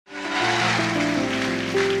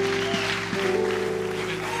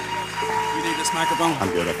microphone? I'm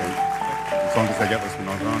good, I think. As long as I get this one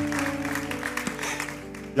on.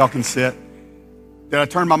 Y'all can sit. Did I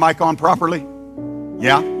turn my mic on properly?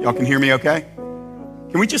 Yeah? Y'all can hear me okay?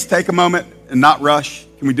 Can we just take a moment and not rush?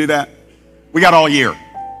 Can we do that? We got all year.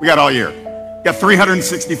 We got all year. We got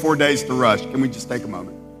 364 days to rush. Can we just take a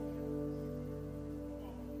moment?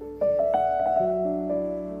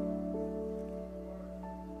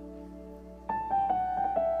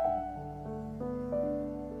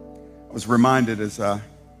 I was reminded as I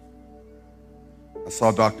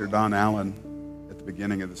saw Dr. Don Allen at the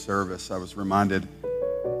beginning of the service, I was reminded,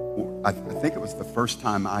 I think it was the first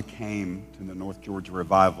time I came to the North Georgia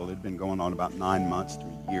revival. It had been going on about 9 months to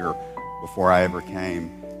a year before I ever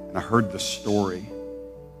came. And I heard the story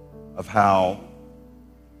of how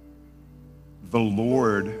the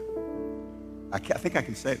Lord, I think I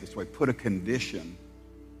can say it this way, put a condition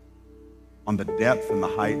on the depth and the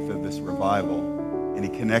height of this revival. And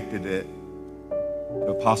he connected it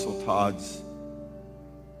to Apostle Todd's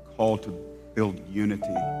call to build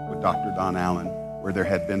unity with Dr. Don Allen, where there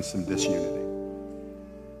had been some disunity.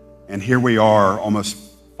 And here we are almost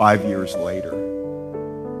 5 years later.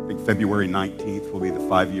 I think February 19th will be the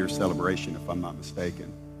 5-year celebration, if I'm not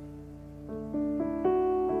mistaken.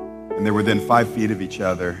 And they're within 5 feet of each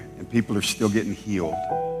other, and people are still getting healed.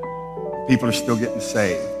 People are still getting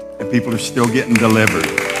saved, and people are still getting delivered.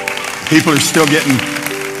 People are still getting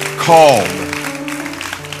called.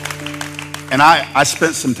 And I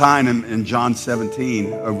spent some time in John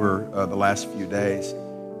 17 over the last few days,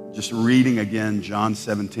 just reading again John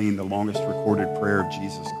 17, the longest recorded prayer of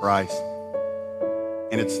Jesus Christ.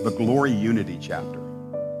 And it's the glory unity chapter.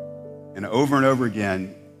 And over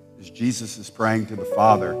again, as Jesus is praying to the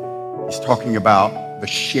Father, he's talking about the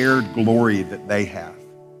shared glory that they have.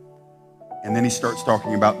 And then he starts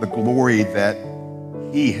talking about the glory that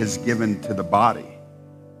he has given to the body.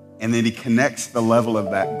 And then he connects the level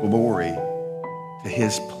of that glory to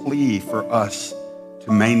his plea for us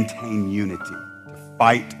to maintain unity, to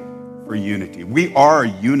fight for unity. We are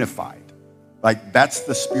unified. Like, that's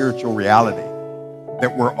the spiritual reality,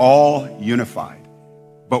 that we're all unified.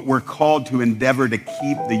 But we're called to endeavor to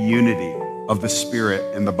keep the unity of the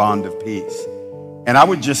Spirit and the bond of peace. And I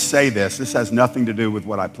would just say this has nothing to do with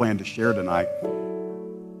what I plan to share tonight.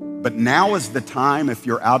 But now is the time, if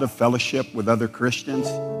you're out of fellowship with other Christians,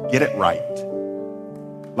 get it right.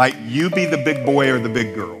 Like, you be the big boy or the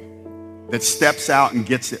big girl that steps out and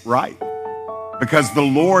gets it right. Because the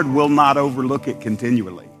Lord will not overlook it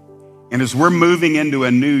continually. And as we're moving into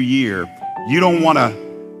a new year, you don't want to,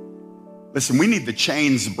 listen, we need the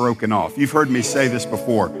chains broken off. You've heard me say this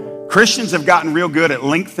before. Christians have gotten real good at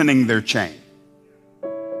lengthening their chain.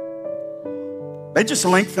 They just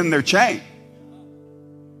lengthen their chain.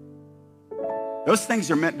 Those things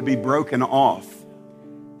are meant to be broken off.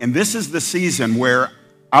 And this is the season where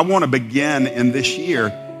I want to begin in this year,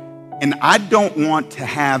 and I don't want to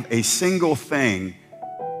have a single thing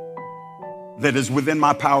that is within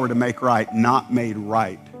my power to make right, not made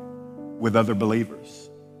right with other believers.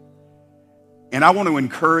 And I want to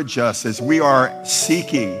encourage us as we are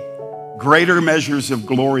seeking greater measures of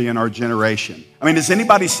glory in our generation. I mean, is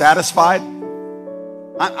anybody satisfied?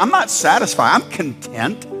 I'm not satisfied. I'm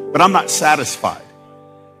content, but I'm not satisfied.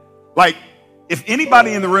 Like, if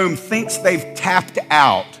anybody in the room thinks they've tapped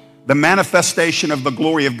out the manifestation of the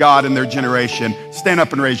glory of God in their generation, stand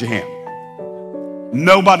up and raise your hand.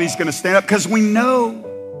 Nobody's going to stand up because we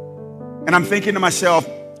know. And I'm thinking to myself,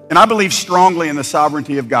 and I believe strongly in the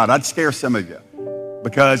sovereignty of God. I'd scare some of you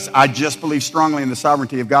because I just believe strongly in the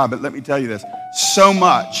sovereignty of God. But let me tell you this, so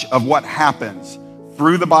much of what happens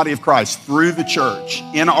through the body of Christ, through the church,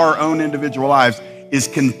 in our own individual lives is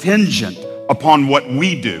contingent upon what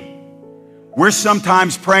we do. We're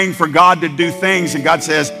sometimes praying for God to do things, and God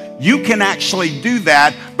says, you can actually do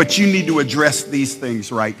that, but you need to address these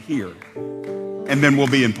things right here. And then we'll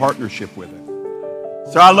be in partnership with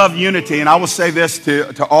it. So I love unity, and I will say this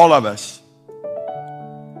to all of us.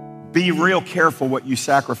 Be real careful what you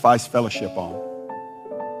sacrifice fellowship on.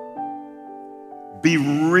 Be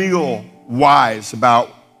real wise about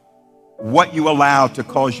what you allow to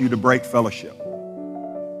cause you to break fellowship.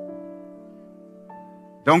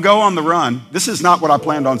 Don't go on the run. This is not what I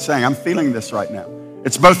planned on saying. I'm feeling this right now.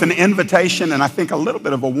 It's both an invitation and I think a little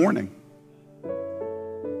bit of a warning.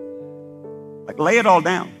 Like, lay it all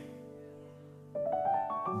down.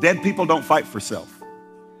 Dead people don't fight for self.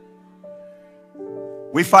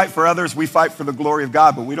 We fight for others. We fight for the glory of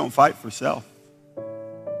God, but we don't fight for self.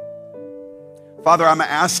 Father, I'm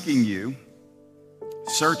asking you,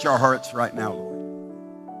 search our hearts right now, Lord.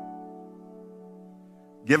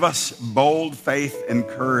 Give us bold faith and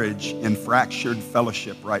courage in fractured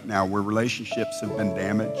fellowship right now where relationships have been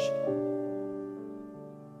damaged.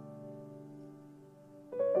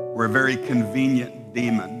 Where a very convenient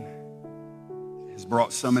demon has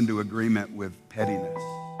brought some into agreement with pettiness.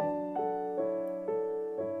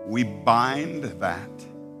 We bind that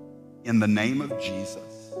in the name of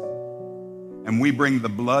Jesus. And we bring the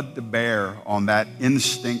blood to bear on that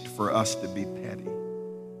instinct for us to be petty.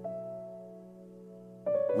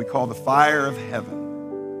 We call the fire of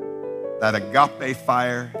heaven, that agape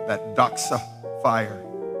fire, that doxa fire.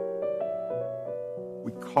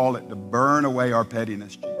 We call it to burn away our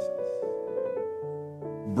pettiness, Jesus.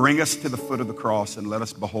 Bring us to the foot of the cross and let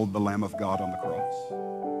us behold the Lamb of God on the cross.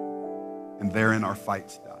 And therein our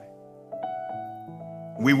fights die.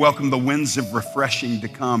 We welcome the winds of refreshing to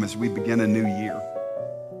come as we begin a new year.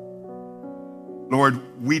 Lord,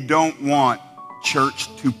 we don't want church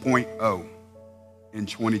 2.0 in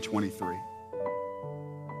 2023.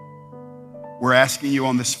 We're asking you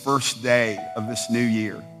on this first day of this new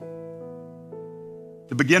year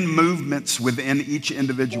to begin movements within each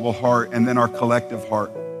individual heart and then our collective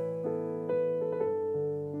heart.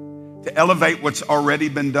 To elevate what's already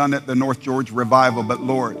been done at the North George Revival, but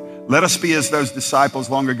Lord, let us be as those disciples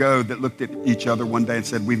long ago that looked at each other one day and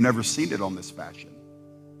said, we've never seen it on this fashion.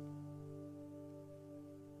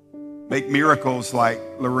 Make miracles like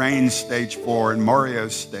Lorraine's stage 4 and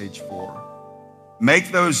Mario's stage 4.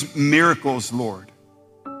 Make those miracles, Lord,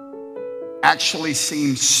 actually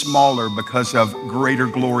seem smaller because of greater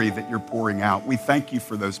glory that you're pouring out. We thank you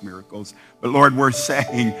for those miracles. But Lord, we're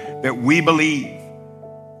saying that we believe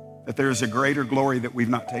that there is a greater glory that we've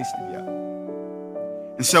not tasted yet.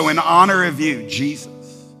 And so in honor of you,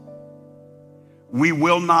 Jesus, we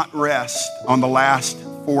will not rest on the last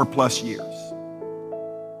 4+ years.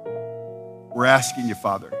 We're asking you,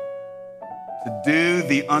 Father, to do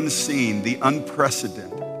the unseen, the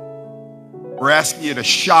unprecedented. We're asking you to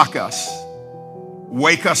shock us,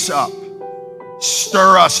 wake us up,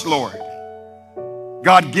 stir us, Lord.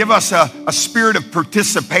 God, give us a spirit of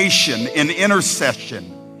participation in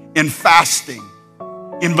intercession, in fasting,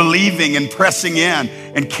 in believing and pressing in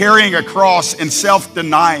and carrying a cross and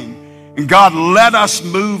self-denying. And God, let us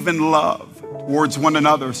move in love towards one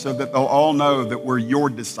another so that they'll all know that we're your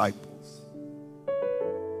disciples.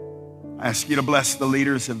 I ask you to bless the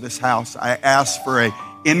leaders of this house. I ask for an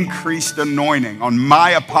increased anointing on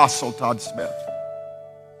my apostle, Todd Smith,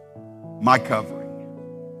 my covering.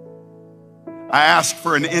 I ask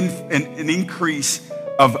for an increase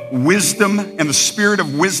of wisdom and the spirit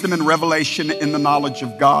of wisdom and revelation in the knowledge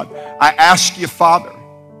of God. I ask you, Father,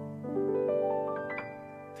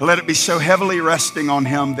 to let it be so heavily resting on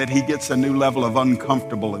him that he gets a new level of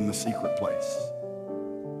uncomfortable in the secret place.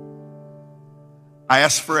 I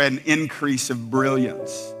ask for an increase of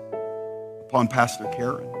brilliance upon Pastor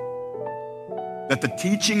Karen, that the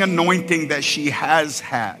teaching anointing that she has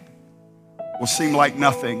had will seem like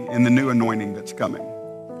nothing in the new anointing that's coming.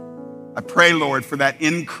 I pray, Lord, for that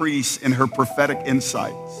increase in her prophetic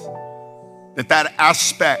insights, that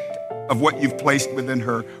aspect of what you've placed within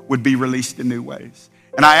her would be released in new ways.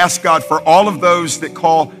 And I ask God for all of those that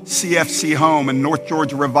call CFC home and North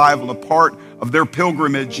Georgia Revival a part of their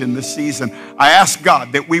pilgrimage in this season. I ask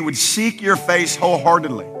God that we would seek your face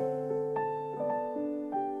wholeheartedly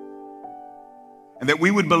and that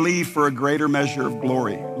we would believe for a greater measure of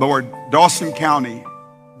glory. Lord, Dawson County,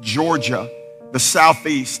 Georgia, the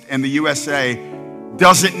Southeast, and the USA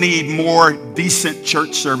doesn't need more decent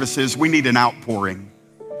church services. We need an outpouring.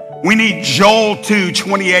 We need Joel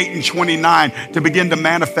 2:28 and 29 to begin to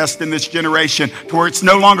manifest in this generation to where it's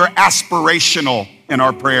no longer aspirational in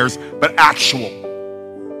our prayers, but actual.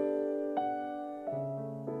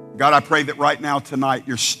 God, I pray that right now tonight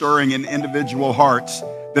you're stirring in individual hearts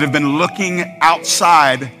that have been looking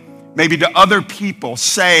outside maybe to other people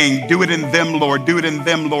saying, do it in them, Lord, do it in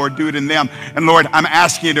them, Lord, do it in them. And Lord, I'm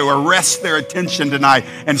asking you to arrest their attention tonight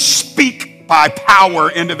and speak by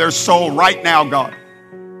power into their soul right now, God.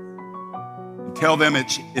 And tell them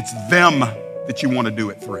it's them that you want to do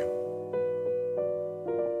it through.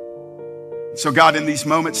 So God, in these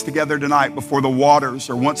moments together tonight before the waters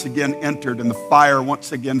are once again entered and the fire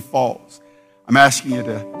once again falls, I'm asking you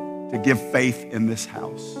to give faith in this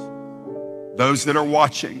house. Those that are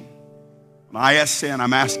watching on ISN,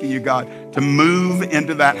 I'm asking you, God, to move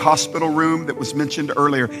into that hospital room that was mentioned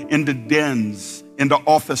earlier, into dens, into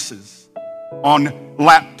offices, on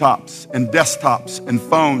laptops and desktops and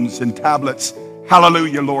phones and tablets.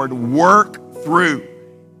 Hallelujah, Lord. Work through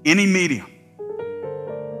any medium.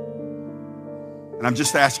 And I'm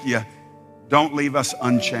just asking you, don't leave us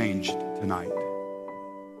unchanged tonight.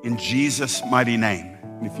 In Jesus' mighty name,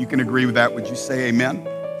 And if you can agree with that, would you say amen?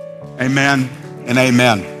 Amen and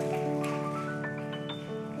amen.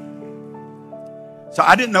 So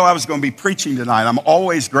I didn't know I was going to be preaching tonight. I'm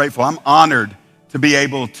always grateful. I'm honored to be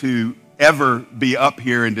able to ever be up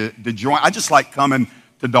here and to join. I just like coming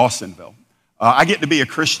to Dawsonville. I get to be a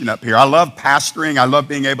Christian up here. I love pastoring. I love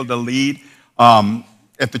being able to lead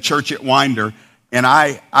at the church at Winder. And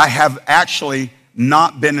I have actually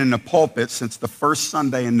not been in the pulpit since the first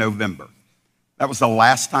Sunday in November. That was the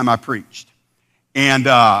last time I preached. And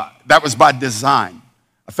that was by design.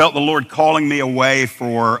 I felt the Lord calling me away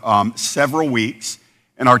for several weeks.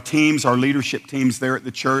 And our teams, our leadership teams there at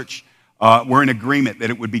the church, were in agreement that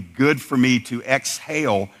it would be good for me to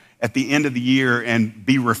exhale at the end of the year and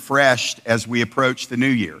be refreshed as we approach the new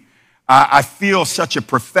year. I feel such a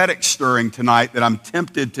prophetic stirring tonight that I'm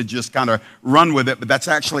tempted to just kind of run with it, but that's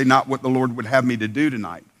actually not what the Lord would have me to do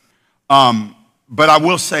tonight. But I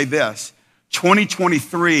will say this,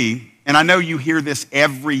 2023, and I know you hear this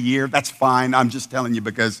every year, that's fine, I'm just telling you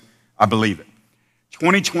because I believe it.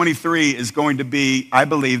 2023 is going to be, I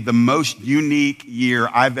believe, the most unique year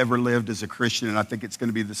I've ever lived as a Christian, and I think it's going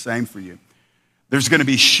to be the same for you. There's going to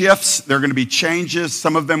be shifts, there are going to be changes.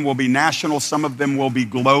 Some of them will be national, some of them will be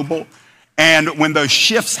global. And when those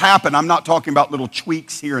shifts happen, I'm not talking about little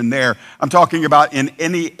tweaks here and there. I'm talking about in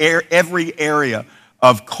every area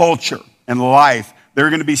of culture and life, there are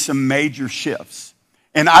going to be some major shifts.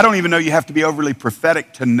 And I don't even know you have to be overly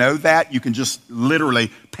prophetic to know that. You can just literally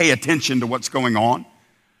pay attention to what's going on.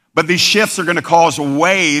 But these shifts are going to cause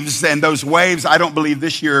waves, and those waves, I don't believe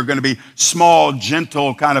this year are going to be small,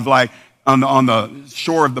 gentle, kind of like on the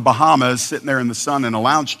shore of the Bahamas, sitting there in the sun in a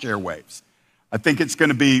lounge chair waves. I think it's going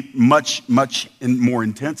to be much, much more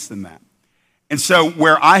intense than that. And so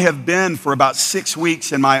where I have been for about 6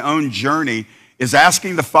 weeks in my own journey is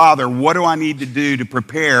asking the Father, what do I need to do to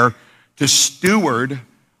prepare to steward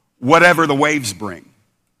whatever the waves bring?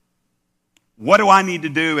 What do I need to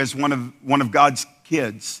do as one of God's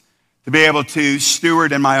kids to be able to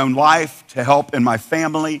steward in my own life, to help in my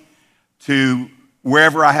family, to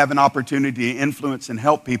wherever I have an opportunity to influence and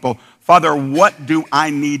help people? Father, what do I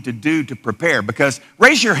need to do to prepare? Because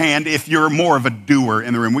raise your hand if you're more of a doer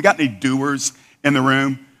in the room. We got any doers in the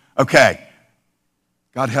room? Okay.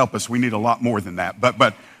 God help us, we need a lot more than that.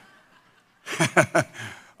 But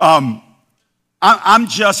I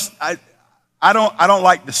don't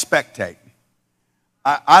like to spectate.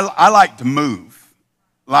 I like to move.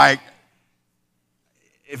 Like,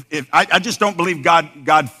 I just don't believe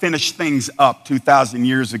God finished things up 2,000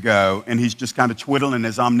 years ago, and he's just kind of twiddling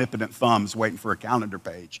his omnipotent thumbs waiting for a calendar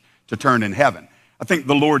page to turn in heaven. I think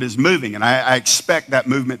the Lord is moving, and I expect that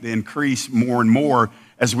movement to increase more and more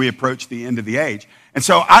as we approach the end of the age. And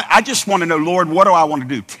so I just want to know, Lord, what do I want to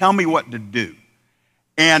do? Tell me what to do.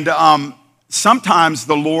 And sometimes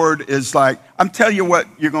the Lord is like, I'm telling you what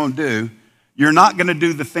you're going to do. You're not going to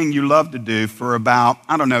do the thing you love to do for about,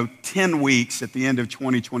 10 weeks at the end of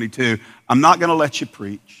 2022. I'm not going to let you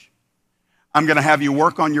preach. I'm going to have you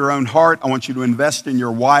work on your own heart. I want you to invest in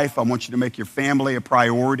your wife. I want you to make your family a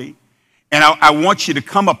priority. And I want you to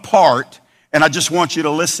come apart, and I just want you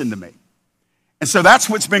to listen to me. And so that's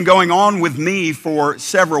what's been going on with me for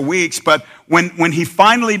several weeks. But when he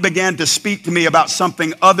finally began to speak to me about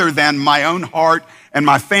something other than my own heart and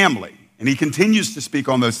my family, and he continues to speak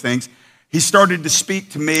on those things, he started to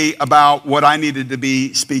speak to me about what I needed to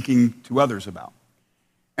be speaking to others about.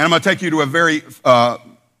 And I'm going to take you to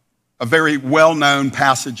a very well-known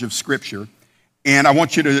passage of Scripture. And I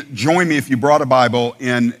want you to join me, if you brought a Bible,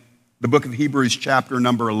 in the book of Hebrews, chapter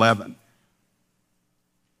number 11.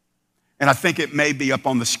 And I think it may be up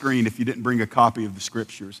on the screen if you didn't bring a copy of the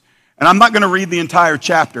Scriptures. And I'm not going to read the entire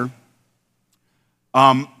chapter,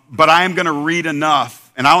 but I am going to read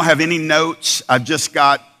enough. And I don't have any notes. I've just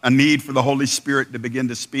got a need for the Holy Spirit to begin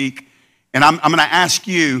to speak. And I'm going to ask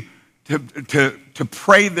you to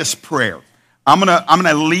pray this prayer. I'm going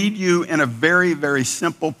to lead you in a very, very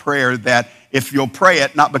simple prayer that if you'll pray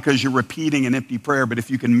it, not because you're repeating an empty prayer, but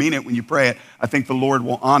if you can mean it when you pray it, I think the Lord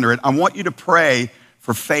will honor it. I want you to pray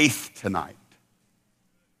for faith tonight.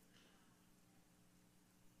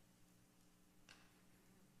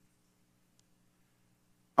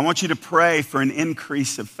 I want you to pray for an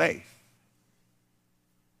increase of faith.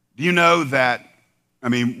 Do you know that,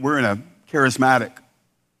 we're in a charismatic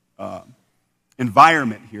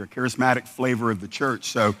environment here, charismatic flavor of the church.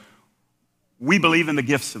 So we believe in the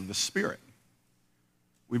gifts of the Spirit.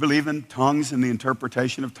 We believe in tongues and the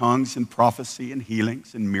interpretation of tongues and prophecy and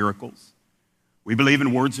healings and miracles. We believe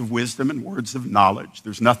in words of wisdom and words of knowledge.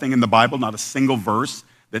 There's nothing in the Bible, not a single verse,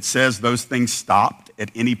 that says those things stopped at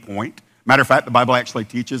any point. Matter of fact, the Bible actually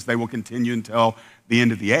teaches they will continue until the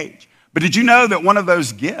end of the age. But did you know that one of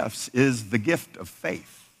those gifts is the gift of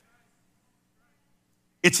faith?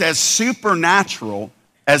 It's as supernatural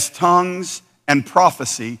as tongues and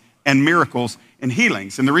prophecy and miracles and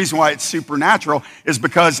healings. And the reason why it's supernatural is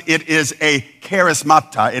because it is a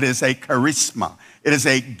charismata, it is a charisma. It is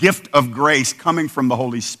a gift of grace coming from the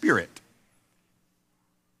Holy Spirit.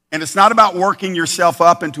 And it's not about working yourself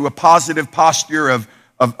up into a positive posture of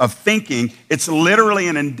thinking. It's literally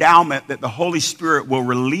an endowment that the Holy Spirit will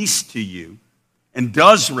release to you and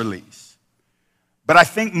does release. But I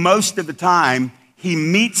think most of the time, he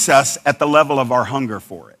meets us at the level of our hunger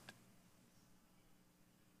for it.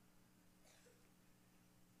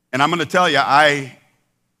 And I'm going to tell you, I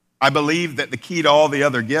believe that the key to all the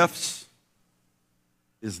other gifts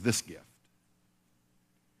is this gift.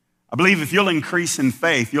 I believe if you'll increase in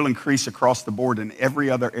faith, you'll increase across the board in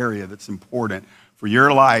every other area that's important for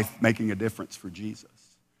your life, making a difference for Jesus.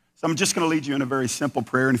 So I'm just going to lead you in a very simple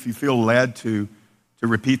prayer, and if you feel led to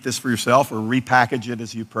repeat this for yourself or repackage it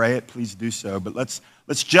as you pray it, please do so. But let's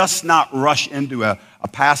just not rush into a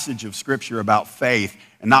passage of Scripture about faith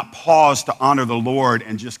and not pause to honor the Lord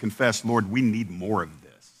and just confess, Lord, we need more of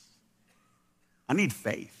this. I need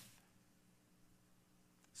faith.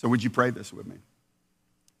 So would you pray this with me?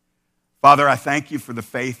 Father, I thank you for the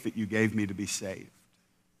faith that you gave me to be saved.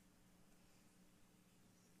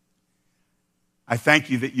 I thank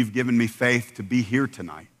you that you've given me faith to be here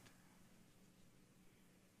tonight.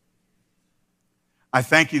 I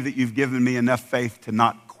thank you that you've given me enough faith to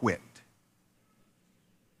not quit.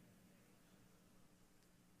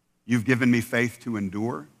 You've given me faith to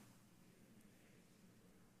endure,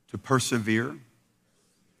 to persevere,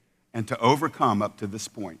 and to overcome up to this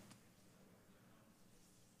point.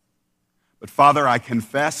 But Father, I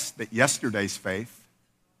confess that yesterday's faith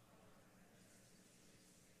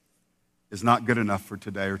is not good enough for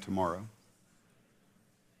today or tomorrow.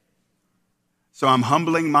 So I'm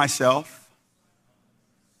humbling myself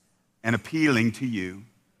and appealing to you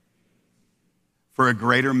for a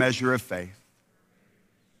greater measure of faith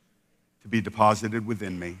to be deposited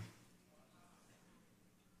within me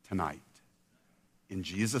tonight. In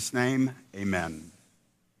Jesus' name, amen.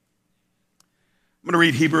 I'm going to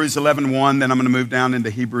read Hebrews 11:1, then I'm going to move down into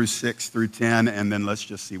Hebrews 6 through 10, and then let's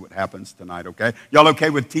just see what happens tonight, okay? Y'all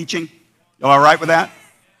okay with teaching? Y'all all right with that?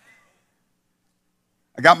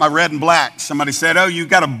 I got my red and black. Somebody said, oh, you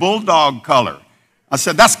got a bulldog color. I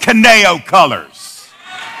said, that's Caneo colors.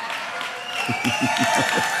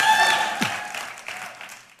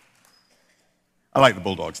 I like the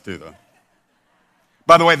Bulldogs too, though.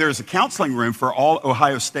 By the way, there's a counseling room for all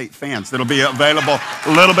Ohio State fans that'll be available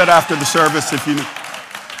a little bit after the service if you need.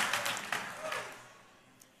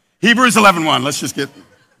 Hebrews 11:1. Let's just get,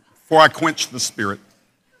 before I quench the spirit.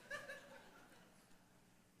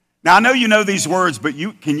 Now, I know you know these words, but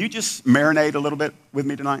can you just marinate a little bit with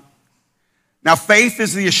me tonight? Now, faith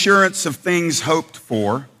is the assurance of things hoped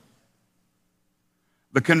for,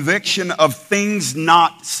 the conviction of things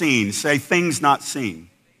not seen. Say, things not seen.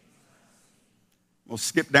 We'll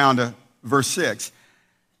skip down to verse 6.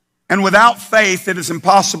 And without faith, it is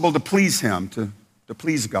impossible to please him, to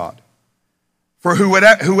please God. For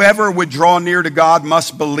whoever would draw near to God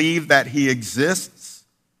must believe that he exists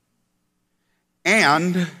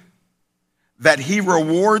and that he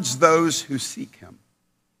rewards those who seek him.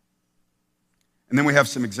 And then we have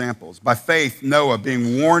some examples. By faith, Noah,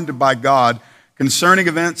 being warned by God concerning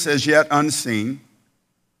events as yet unseen,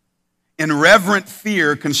 in reverent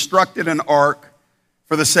fear constructed an ark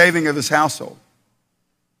for the saving of his household.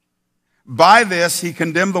 By this he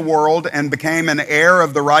condemned the world and became an heir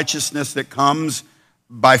of the righteousness that comes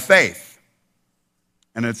by faith.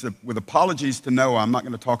 And it's with apologies to Noah. I'm not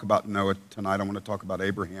going to talk about Noah tonight. I want to talk about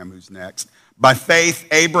Abraham, who's next. By faith,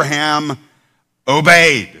 Abraham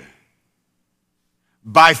obeyed.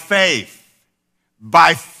 By faith,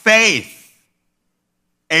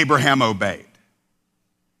 Abraham obeyed.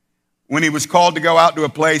 When he was called to go out to a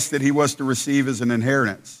place that he was to receive as an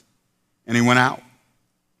inheritance, and he went out,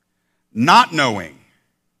 not knowing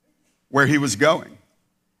where he was going.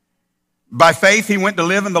 By faith, he went to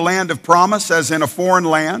live in the land of promise, as in a foreign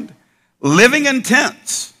land, living in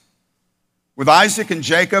tents, with Isaac and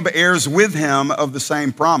Jacob, heirs with him of the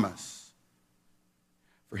same promise.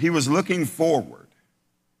 For he was looking forward.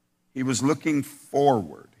 He was looking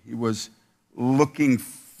forward. He was looking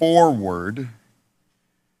forward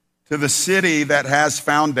to the city that has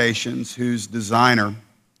foundations, whose designer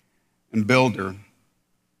and builder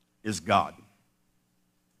is God.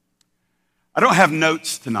 I don't have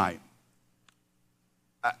notes tonight.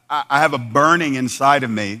 I have a burning inside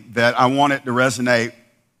of me that I want it to resonate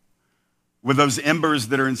with those embers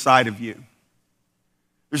that are inside of you.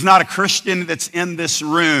 There's not a Christian that's in this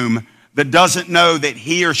room that doesn't know that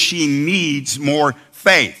he or she needs more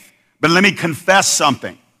faith. But let me confess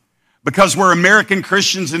something. Because we're American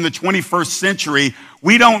Christians in the 21st century,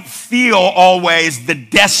 we don't feel always the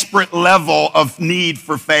desperate level of need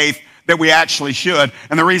for faith that we actually should.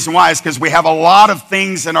 And the reason why is because we have a lot of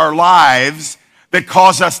things in our lives that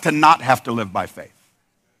cause us to not have to live by faith.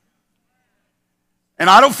 And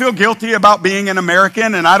I don't feel guilty about being an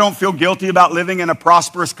American, and I don't feel guilty about living in a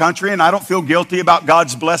prosperous country, and I don't feel guilty about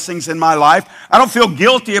God's blessings in my life. I don't feel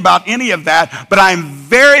guilty about any of that, but I'm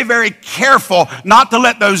very, very careful not to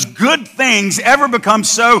let those good things ever become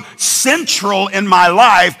so central in my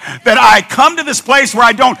life that I come to this place where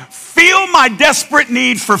I don't feel my desperate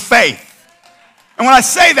need for faith. And when I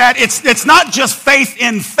say that, it's not just faith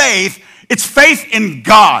in faith, it's faith in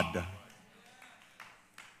God.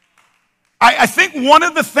 I think one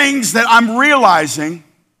of the things that I'm realizing,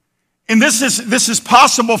 and this is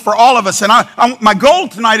possible for all of us, and my goal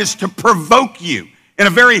tonight is to provoke you in a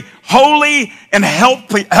very holy and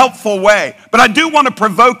helpful way. But I do want to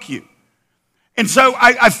provoke you. And so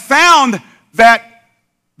I found that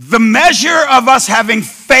the measure of us having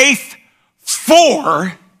faith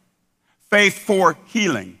for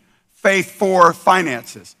healing, faith for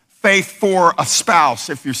finances, faith for a spouse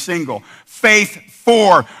if you're single, faith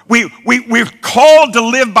for. We're called to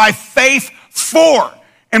live by faith for.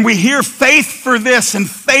 And we hear faith for this and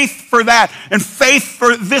faith for that and faith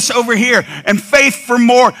for this over here and faith for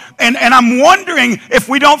more. And I'm wondering if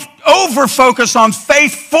we don't over-focus on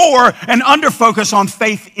faith for and under-focus on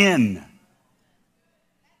faith in.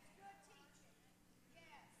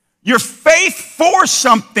 Your faith for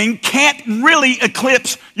something can't really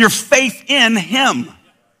eclipse your faith in Him.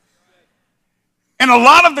 And a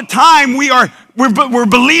lot of the time we're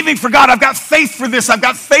believing for God. I've got faith for this. I've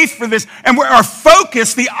got faith for this. And our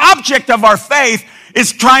focus, the object of our faith,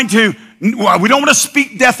 is trying to. Well, we don't want to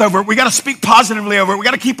speak death over it. We got to speak positively over it. We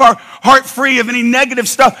got to keep our heart free of any negative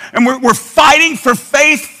stuff. And we're fighting for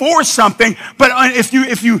faith for something. But if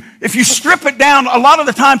you strip it down, a lot of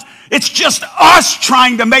the times it's just us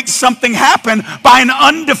trying to make something happen by an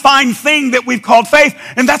undefined thing that we've called faith.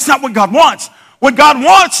 And that's not what God wants. What God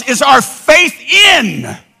wants is our faith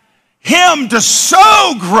in Him to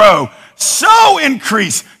so grow, so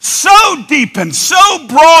increase, so deepen, so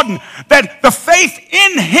broaden, that the faith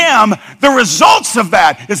in Him, the results of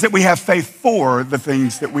that is that we have faith for the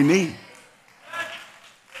things that we need.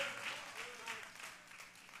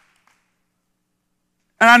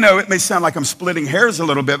 And I know it may sound like I'm splitting hairs a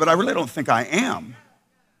little bit, but I really don't think I am.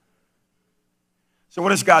 So what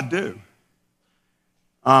does God do?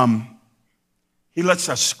 He lets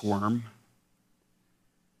us squirm.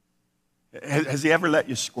 Has He ever let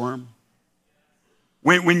you squirm?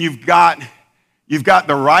 When you've got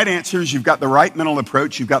the right answers, you've got the right mental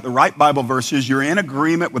approach, you've got the right Bible verses, you're in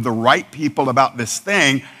agreement with the right people about this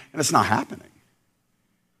thing, and it's not happening.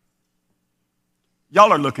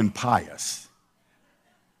 Y'all are looking pious.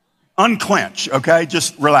 Unclench, okay?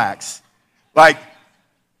 Just relax. Like,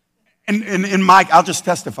 in Mike, I'll just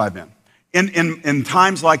testify then. In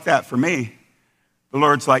times like that for me, the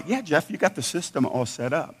Lord's like, yeah, Jeff, you got the system all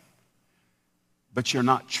set up, but you're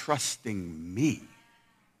not trusting me.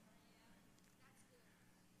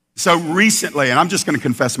 So recently, and I'm just going to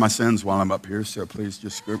confess my sins while I'm up here, so please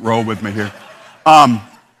just roll with me here. I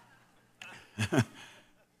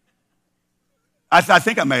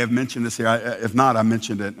think I may have mentioned this here. If not, I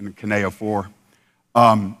mentioned it in Caneo 4.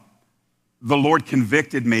 The Lord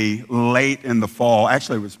convicted me late in the fall.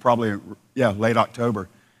 Actually, it was probably, late October.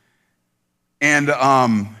 And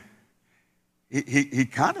he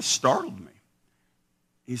kind of startled me.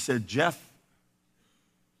 He said, Jeff,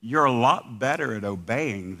 you're a lot better at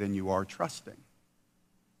obeying than you are trusting.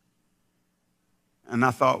 And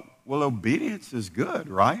I thought, well, obedience is good,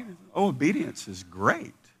 right? Oh, obedience is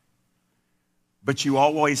great. But you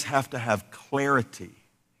always have to have clarity.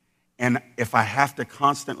 And if I have to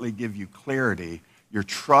constantly give you clarity, your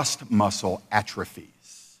trust muscle atrophies.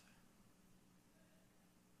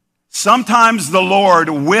 Sometimes the Lord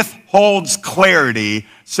withholds clarity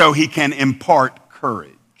so He can impart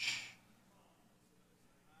courage.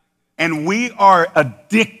 And we are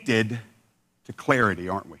addicted to clarity,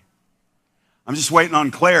 aren't we? I'm just waiting on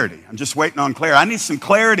clarity. I need some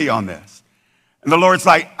clarity on this. And the Lord's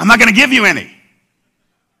like, I'm not going to give you any.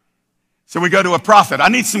 So we go to a prophet. I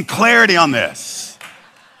need some clarity on this.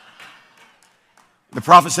 The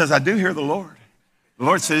prophet says, I do hear the Lord. The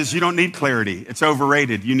Lord says, you don't need clarity. It's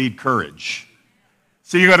overrated. You need courage.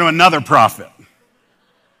 So you go to another prophet.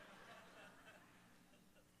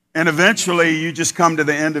 And eventually you just come to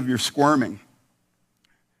the end of your squirming.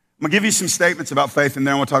 I'm gonna give you some statements about faith, and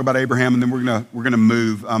then I want to talk about Abraham, and then we're gonna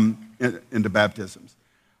move into baptisms.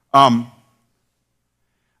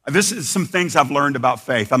 This is some things I've learned about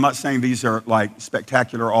faith. I'm not saying these are like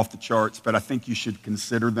spectacular off the charts, but I think you should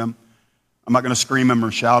consider them. I'm not gonna scream them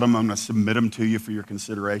or shout them. I'm gonna submit them to you for your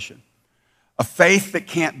consideration. A faith that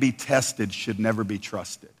can't be tested should never be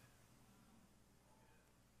trusted.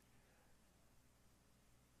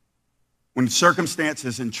 When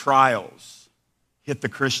circumstances and trials hit the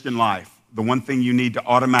Christian life, the one thing you need to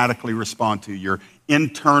automatically respond to, your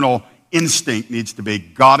internal instinct needs to be,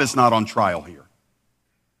 God is not on trial here.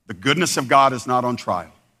 The goodness of God is not on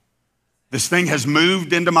trial. This thing has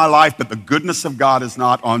moved into my life, but the goodness of God is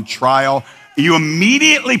not on trial. You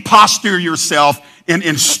immediately posture yourself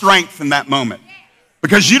in strength in that moment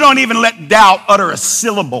because you don't even let doubt utter a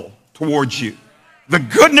syllable towards you. The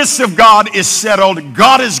goodness of God is settled.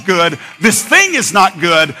 God is good. This thing is not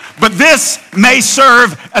good, but this may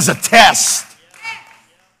serve as a test.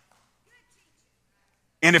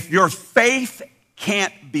 And if your faith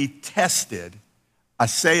can't be tested, I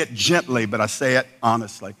say it gently, but I say it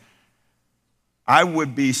honestly, I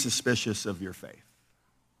would be suspicious of your faith.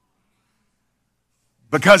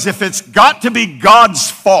 Because if it's got to be God's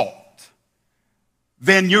fault,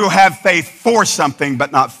 then you'll have faith for something,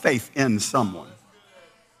 but not faith in someone.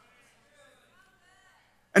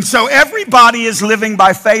 And so everybody is living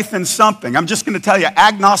by faith in something. I'm just going to tell you,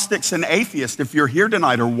 agnostics and atheists, if you're here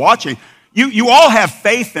tonight or watching, you all have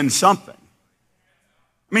faith in something.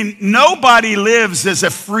 I mean, nobody lives as a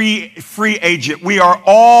free agent. We are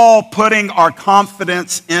all putting our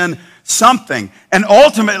confidence in something. And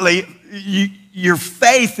ultimately, your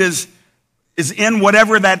faith is in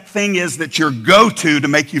whatever that thing is that your go-to to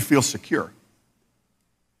make you feel secure.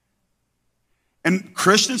 And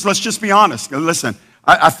Christians, let's just be honest. Listen,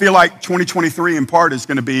 I feel like 2023 in part is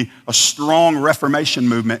going to be a strong Reformation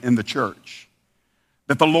movement in the church.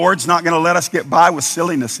 That the Lord's not going to let us get by with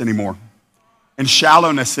silliness anymore and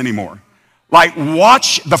shallowness anymore. Like,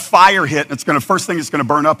 watch the fire hit, and first thing it's going to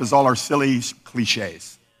burn up is all our silly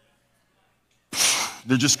cliches.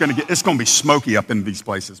 They're just going to it's going to be smoky up in these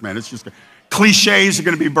places, man. It's just, cliches are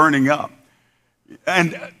going to be burning up.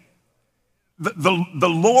 And the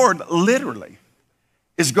Lord literally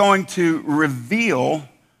is going to reveal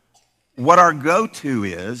what our go-to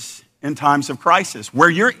is in times of crisis, where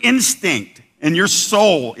your instinct and your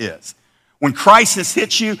soul is. When crisis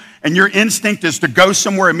hits you and your instinct is to go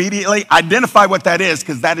somewhere immediately, identify what that is,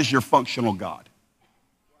 because that is your functional God.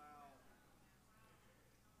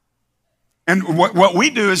 And what we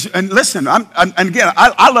do is, and listen,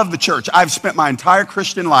 I love the church. I've spent my entire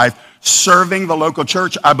Christian life serving the local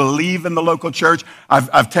church. I believe in the local church.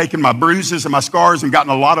 I've taken my bruises and my scars and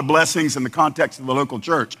gotten a lot of blessings in the context of the local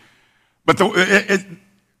church. But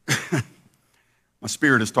my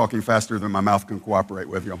spirit is talking faster than my mouth can cooperate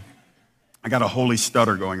with you. I got a holy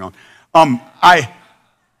stutter going on.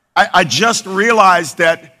 I just realized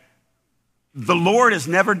that the Lord is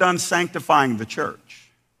never done sanctifying the church.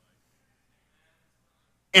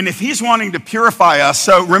 And if he's wanting to purify us,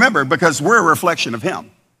 so remember, because we're a reflection of him.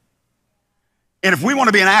 And if we want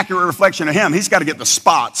to be an accurate reflection of him, he's got to get the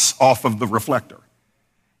spots off of the reflector.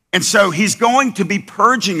 And so he's going to be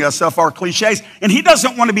purging us of our cliches. And he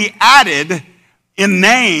doesn't want to be added in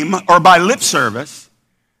name or by lip service.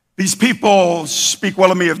 These people speak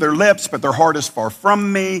well of me of their lips, but their heart is far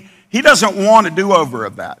from me. He doesn't want a do-over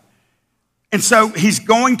of that. And so he's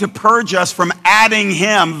going to purge us from adding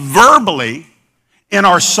him verbally in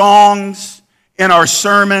our songs, in our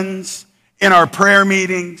sermons, in our prayer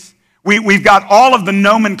meetings. We've got all of the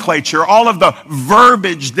nomenclature, all of the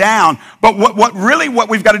verbiage down. But what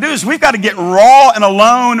we've got to do is we've got to get raw and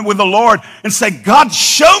alone with the Lord and say, God,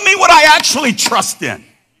 show me what I actually trust in.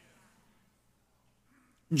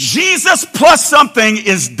 Jesus plus something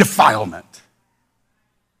is defilement.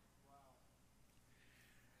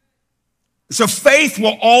 So faith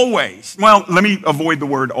will always, well, let me avoid the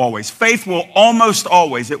word always. Faith will almost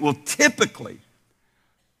always, it will typically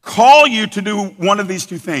call you to do one of these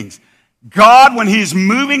two things. God, when he's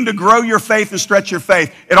moving to grow your faith and stretch your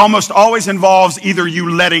faith, it almost always involves either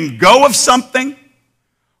you letting go of something,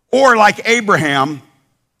 or like Abraham,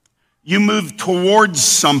 you move towards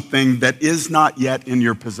something that is not yet in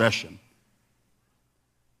your possession.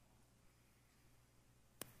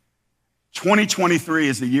 2023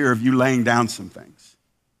 is the year of you laying down some things.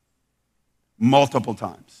 Multiple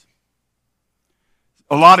times.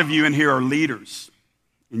 A lot of you in here are leaders,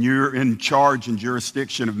 and you're in charge and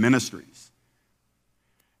jurisdiction of ministries.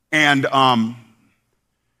 And I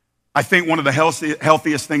think one of the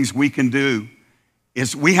healthiest things we can do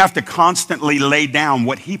is we have to constantly lay down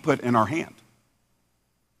what he put in our hand.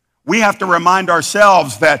 We have to remind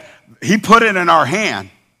ourselves that he put it in our hand,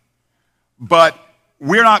 but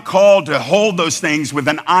we're not called to hold those things with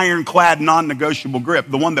an ironclad, non-negotiable grip.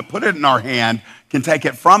 The one that put it in our hand can take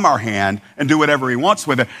it from our hand and do whatever he wants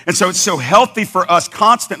with it. And so it's so healthy for us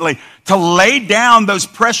constantly to lay down those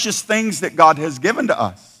precious things that God has given to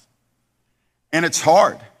us. And it's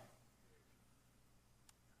hard.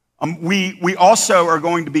 We also are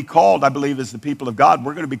going to be called, I believe, as the people of God,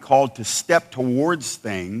 we're going to be called to step towards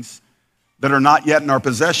things that are not yet in our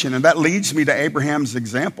possession. And that leads me to Abraham's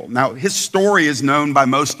example. Now, his story is known by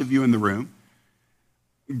most of you in the room.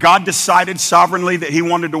 God decided sovereignly that he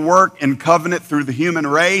wanted to work in covenant through the human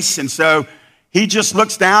race. And so he just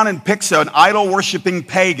looks down and picks an idol-worshiping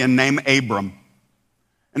pagan named Abram.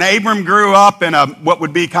 And Abram grew up in what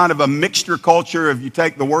would be kind of a mixture culture. If you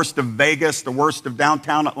take the worst of Vegas, the worst of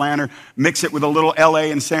downtown Atlanta, mix it with a little LA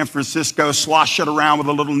and San Francisco, slosh it around with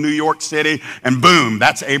a little New York City, and boom,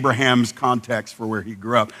 that's Abraham's context for where he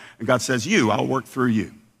grew up. And God says, I'll work through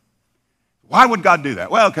you. Why would God do that?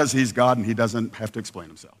 Well, because he's God and he doesn't have to explain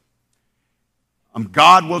himself.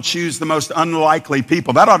 God will choose the most unlikely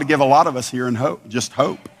people. That ought to give a lot of us here in hope, just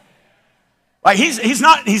hope. Like he's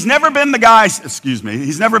never been the guy,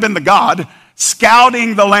 he's never been the God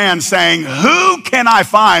scouting the land saying, who can I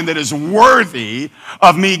find that is worthy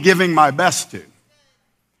of me giving my best to?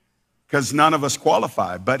 Because none of us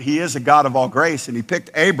qualify, but he is a God of all grace, and he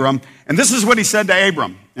picked Abram, and this is what he said to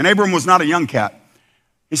Abram, and Abram was not a young cat.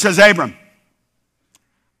 He says, Abram,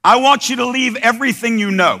 I want you to leave everything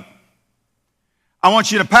you know. I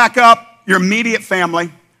want you to pack up your immediate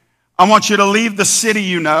family. I want you to leave the city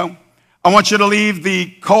you know. I want you to leave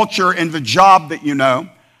the culture and the job that you know.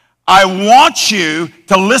 I want you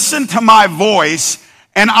to listen to my voice,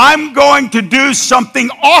 and I'm going to do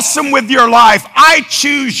something awesome with your life. I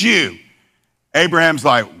choose you. Abraham's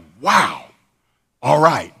like, wow. All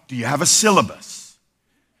right. Do you have a syllabus?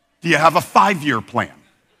 Do you have a 5-year plan?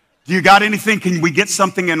 Do you got anything? Can we get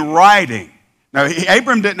something in writing? Now,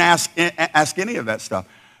 Abram didn't ask any of that stuff.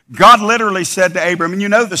 God literally said to Abram, and you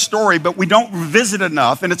know the story, but we don't revisit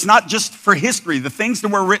enough, and it's not just for history. The things that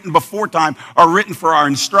were written before time are written for our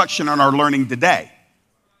instruction and our learning today.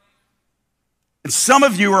 And some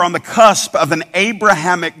of you are on the cusp of an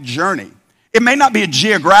Abrahamic journey. It may not be a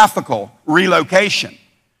geographical relocation,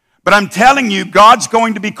 but I'm telling you, God's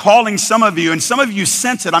going to be calling some of you, and some of you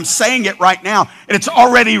sense it. I'm saying it right now, and it's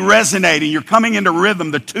already resonating. You're coming into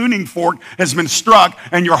rhythm. The tuning fork has been struck,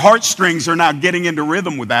 and your heartstrings are now getting into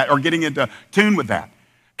rhythm with that, or getting into tune with that.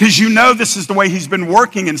 Because you know this is the way he's been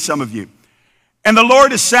working in some of you. And the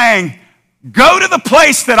Lord is saying, go to the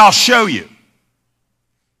place that I'll show you.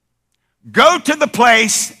 Go to the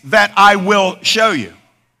place that I will show you.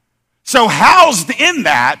 So housed in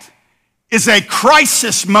that is a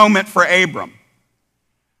crisis moment for Abram.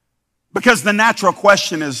 Because the natural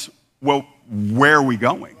question is, well, where are we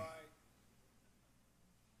going?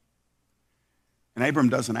 And Abram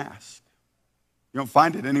doesn't ask. You don't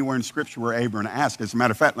find it anywhere in Scripture where Abram asks. As a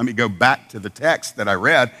matter of fact, let me go back to the text that I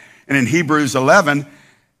read. And in Hebrews 11,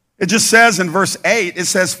 it just says in verse 8, it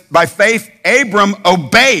says, by faith, Abram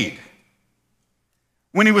obeyed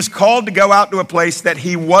when he was called to go out to a place that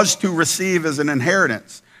he was to receive as an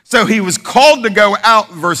inheritance. So he was called to go out,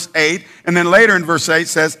 verse 8, and then later in verse 8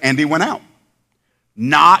 says, and he went out.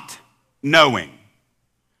 Not knowing.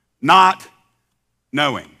 Not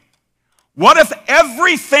knowing. What if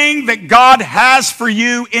everything that God has for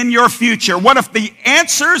you in your future, what if the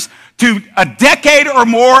answers to a decade or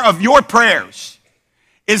more of your prayers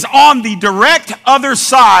is on the direct other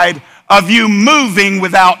side of you moving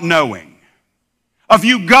without knowing, of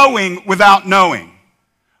you going without knowing,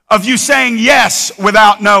 of you saying yes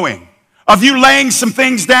without knowing, of you laying some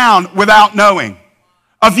things down without knowing,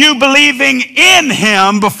 of you believing in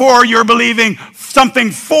him before you're believing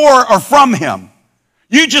something for or from him.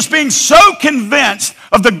 You just being so convinced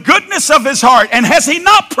of the goodness of his heart. And has he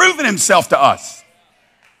not proven himself to us?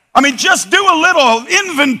 I mean, just do a little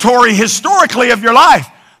inventory historically of your life.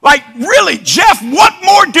 Like, really, Jeff, what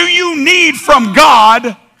more do you need from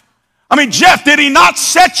God? I mean, Jeff, did he not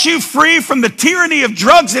set you free from the tyranny of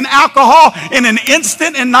drugs and alcohol in an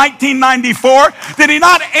instant in 1994? Did he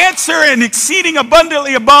not answer and exceeding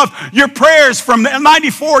abundantly above your prayers from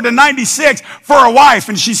 94 to 96 for a wife?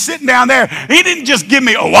 And she's sitting down there. He didn't just give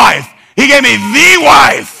me a wife. He gave me the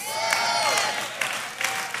wife.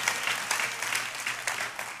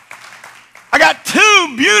 I got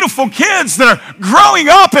 2 beautiful kids that are growing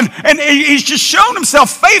up, and he's just shown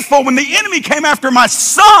himself faithful when the enemy came after my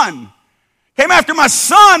son. Came after my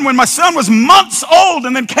son when my son was months old,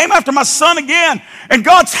 and then came after my son again. And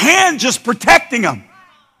God's hand just protecting him.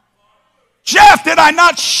 Jeff, did I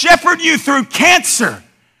not shepherd you through cancer?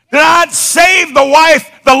 Did I not save the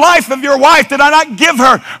life of your wife? Did I not give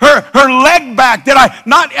her leg back? Did I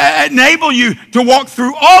not enable you to walk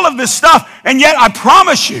through all of this stuff? And yet I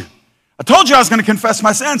promise you, I told you I was going to confess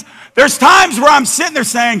my sins. There's times where I'm sitting there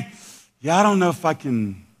saying, yeah, I don't know if I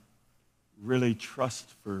can really trust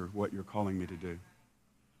for what you're calling me to do.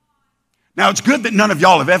 Now, it's good that none of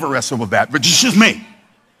y'all have ever wrestled with that, but it's just me.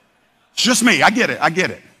 It's just me. I get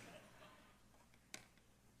it.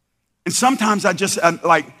 And sometimes I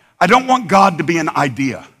don't want God to be an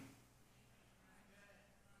idea.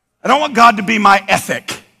 I don't want God to be my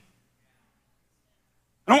ethic.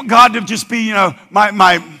 I don't want God to just be,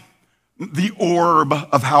 the orb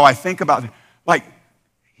of how I think about it. Like,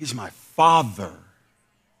 he's my Father.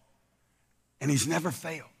 And he's never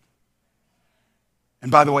failed.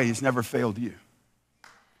 And by the way, he's never failed you.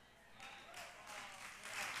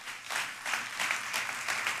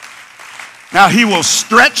 Now, he will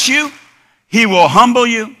stretch you. He will humble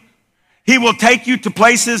you. He will take you to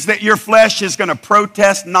places that your flesh is going to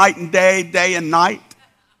protest night and day, day and night.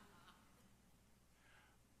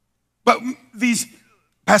 But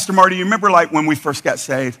Pastor Marty, you remember like when we first got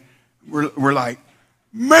saved, we're like,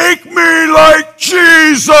 make me like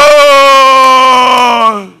Jesus.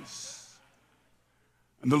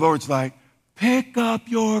 And the Lord's like, pick up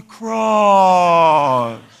your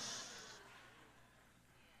cross.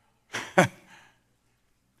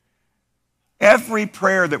 Every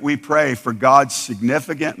prayer that we pray for God's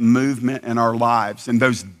significant movement in our lives and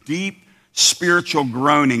those deep spiritual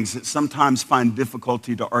groanings that sometimes find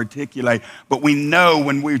difficulty to articulate, but we know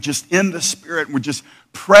when we're just in the Spirit, we're just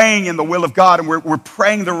praying in the will of God, and we're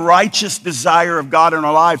praying the righteous desire of God in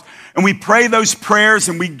our lives, and we pray those prayers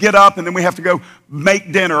and we get up and then we have to go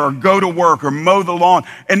make dinner or go to work or mow the lawn,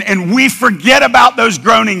 and we forget about those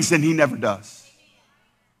groanings, and he never does.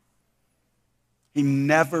 He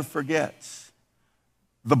never forgets.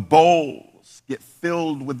 The bowls get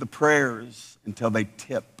filled with the prayers until they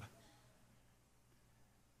tip.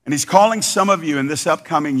 And he's calling some of you in this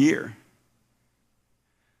upcoming year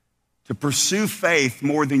to pursue faith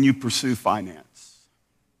more than you pursue finance.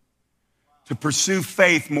 To pursue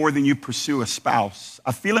faith more than you pursue a spouse.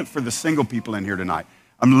 I feel it for the single people in here tonight.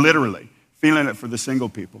 I'm literally feeling it for the single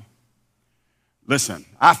people. Listen,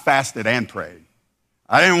 I fasted and prayed.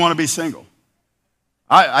 I didn't want to be single.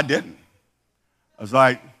 I didn't. I was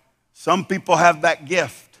like, some people have that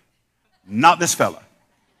gift, not this fella.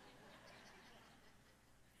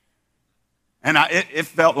 And it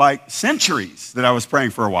felt like centuries that I was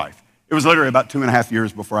praying for a wife. It was literally about 2.5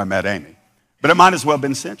 years before I met Amy. But it might as well have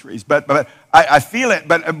been centuries. But I feel it.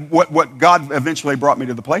 But what God eventually brought me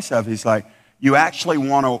to the place of, he's like, you actually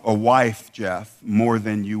want a wife, Jeff, more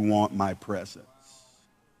than you want my presence.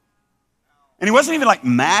 And he wasn't even like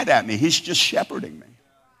mad at me. He's just shepherding me.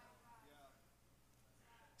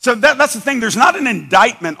 So that's the thing. There's not an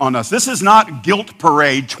indictment on us. This is not Guilt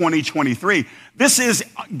Parade 2023. This is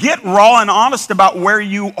get raw and honest about where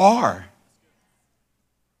you are.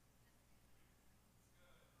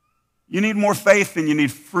 You need more faith than you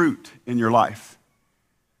need fruit in your life.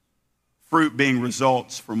 Fruit being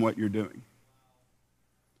results from what you're doing.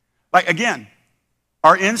 Like, again,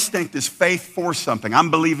 our instinct is faith for something. I'm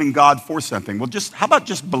believing God for something. Well, how about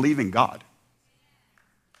just believing God?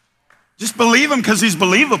 Just believe him because he's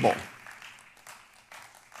believable.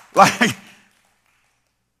 Like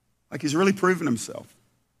he's really proven himself.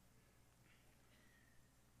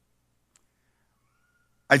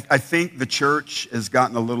 I think the church has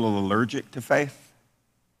gotten a little allergic to faith.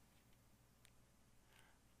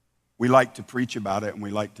 We like to preach about it, and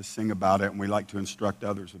we like to sing about it, and we like to instruct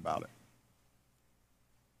others about it.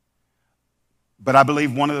 But I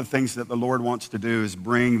believe one of the things that the Lord wants to do is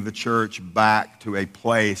bring the church back to a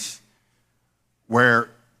place where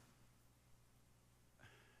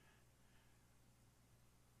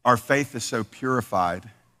our faith is so purified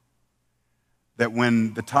that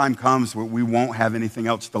when the time comes where we won't have anything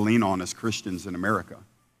else to lean on as Christians in America,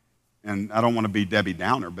 and I don't want to be Debbie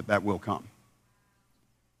Downer, but that will come.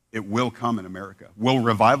 It will come in America. Will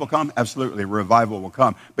revival come? Absolutely, revival will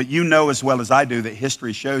come. But you know as well as I do that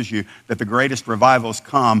history shows you that the greatest revivals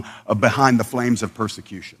come behind the flames of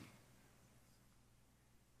persecution.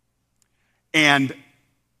 And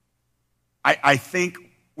I think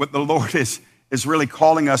what the Lord is really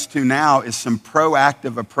calling us to now is some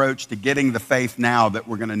proactive approach to getting the faith now that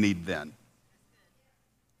we're going to need then.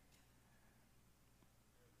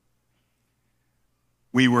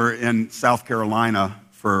 We were in South Carolina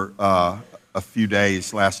for a few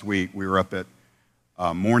days last week. We were up at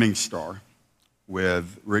Morning Star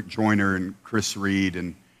with Rick Joyner and Chris Reed,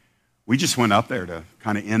 and we just went up there to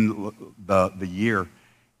kind of end the year.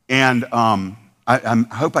 And I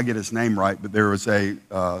hope I get his name right, but there was a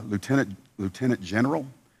Lieutenant General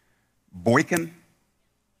Boykin,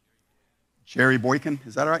 Jerry Boykin,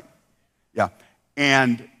 is that right? Yeah.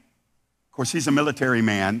 And of course, he's a military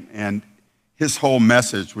man, and his whole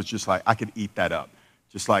message was just like, I could eat that up.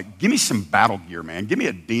 Just like, give me some battle gear, man. Give me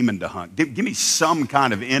a demon to hunt. Give me some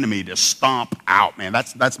kind of enemy to stomp out, man.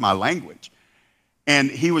 That's my language.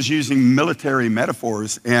 And he was using military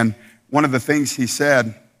metaphors, and one of the things he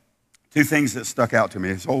said, two things that stuck out to me.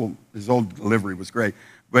 His whole delivery was great.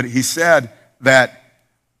 But he said that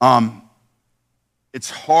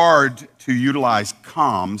it's hard to utilize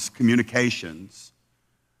comms, communications,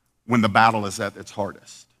 when the battle is at its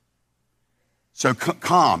hardest. So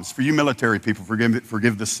comms, for you military people,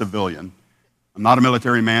 forgive the civilian. I'm not a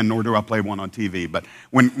military man, nor do I play one on TV. But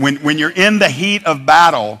when you're in the heat of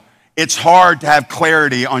battle, it's hard to have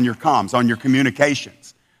clarity on your comms, on your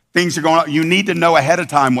communications. Things are going on. You need to know ahead of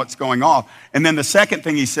time what's going on. And then the second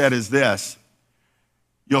thing he said is this: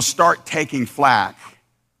 you'll start taking flack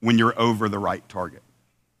when you're over the right target.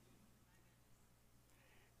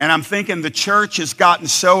 And I'm thinking the church has gotten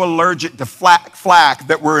so allergic to flack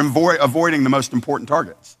that we're avoiding the most important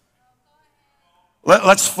targets.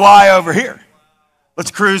 Let's fly over here.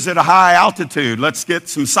 Let's cruise at a high altitude. Let's get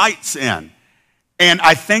some sights in. And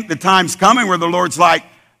I think the time's coming where the Lord's like,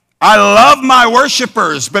 I love my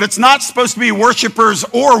worshipers, but it's not supposed to be worshipers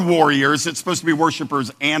or warriors. It's supposed to be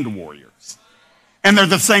worshipers and warriors. And they're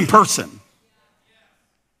the same person.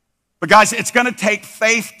 But guys, it's going to take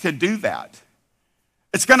faith to do that.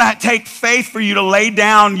 It's going to take faith for you to lay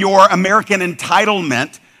down your American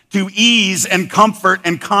entitlement to ease and comfort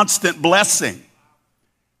and constant blessing.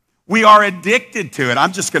 We are addicted to it.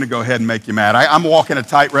 I'm just going to go ahead and make you mad. I'm walking a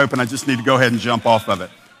tightrope, and I just need to go ahead and jump off of it.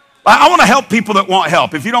 I want to help people that want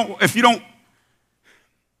help. If you don't,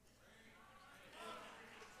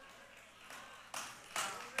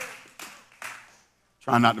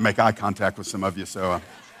 trying not to make eye contact with some of you, so.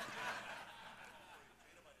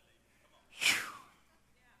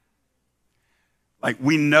 Like,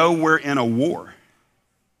 we know we're in a war.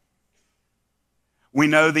 We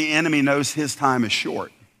know the enemy knows his time is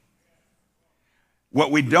short.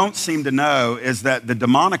 What we don't seem to know is that the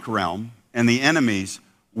demonic realm and the enemy's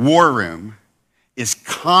war room is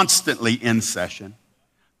constantly in session,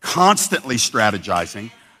 constantly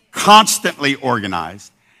strategizing, constantly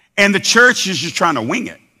organized, and the church is just trying to wing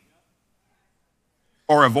it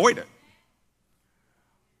or avoid it.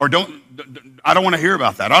 Or I don't want to hear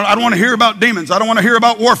about that. I don't want to hear about demons. I don't want to hear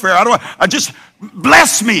about warfare. I just,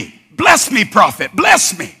 bless me, prophet,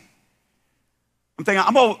 bless me. I'm thinking,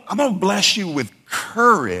 I'm going to bless you with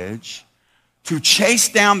courage to chase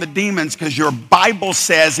down the demons, because your Bible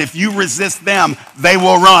says if you resist them, they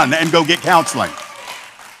will run and go get counseling.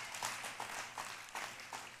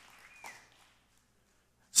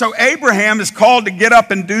 So Abraham is called to get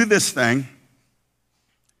up and do this thing.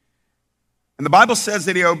 And the Bible says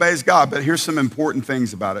that he obeys God, but here's some important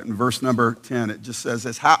things about it. In verse number 10, it just says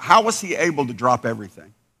this: how was he able to drop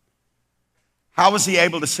everything? How was he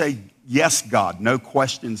able to say, yes, God, no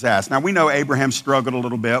questions asked? Now, we know Abraham struggled a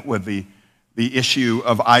little bit with the issue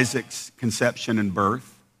of Isaac's conception and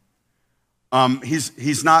birth.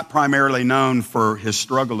 He's not primarily known for his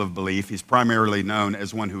struggle of belief. He's primarily known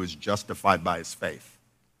as one who is justified by his faith.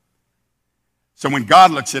 So when God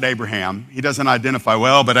looks at Abraham, he doesn't identify,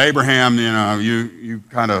 well, but Abraham, you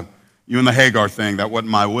and the Hagar thing, that wasn't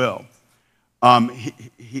my will.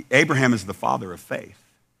 Abraham is the father of faith.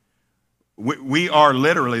 We are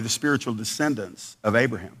literally the spiritual descendants of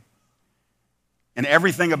Abraham. And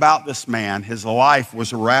everything about this man, his life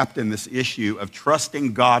was wrapped in this issue of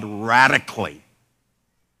trusting God radically,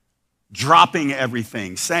 dropping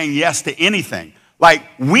everything, saying yes to anything. Like,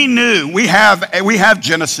 we have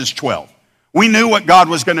Genesis 12. We knew what God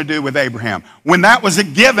was going to do with Abraham. When that was a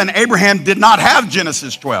given, Abraham did not have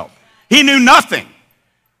Genesis 12. He knew nothing.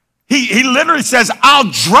 He literally says, I'll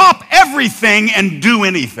drop everything and do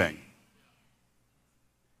anything.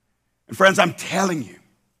 And friends, I'm telling you,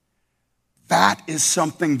 that is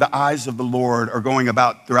something the eyes of the Lord are going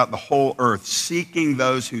about throughout the whole earth, seeking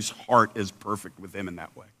those whose heart is perfect with him in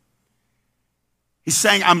that way. He's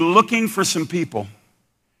saying, I'm looking for some people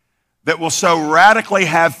that will so radically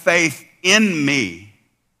have faith in me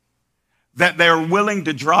that they're willing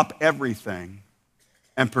to drop everything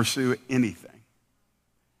and pursue anything.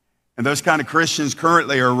 And those kind of Christians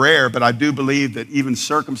currently are rare, but I do believe that even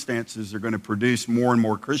circumstances are going to produce more and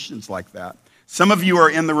more Christians like that. Some of you are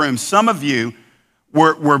in the room. Some of you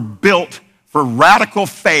were built for radical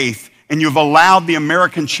faith, and you've allowed the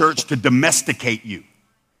American church to domesticate you.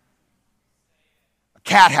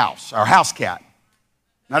 cat house, our house cat,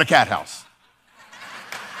 not a cat house.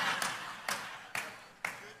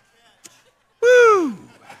 Woo!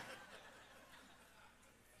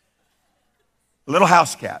 A little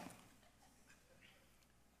house cat.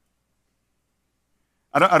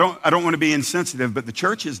 I don't want to be insensitive, but the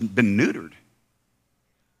church has been neutered.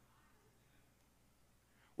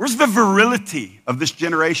 Where's the virility of this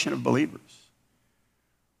generation of believers?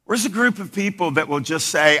 Where's a group of people that will just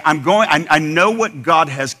say, I know what God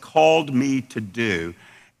has called me to do,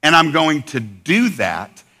 and I'm going to do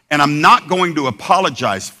that, and I'm not going to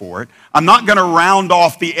apologize for it. I'm not going to round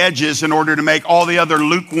off the edges in order to make all the other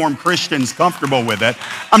lukewarm Christians comfortable with it.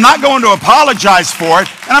 I'm not going to apologize for it,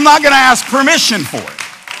 and I'm not going to ask permission for it.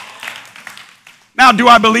 Now, do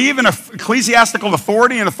I believe in ecclesiastical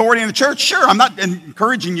authority and authority in the church? Sure, I'm not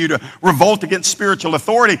encouraging you to revolt against spiritual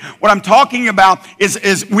authority. What I'm talking about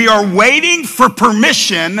is we are waiting for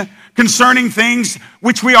permission concerning things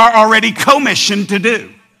which we are already commissioned to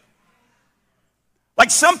do.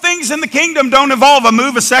 Like some things in the kingdom don't involve a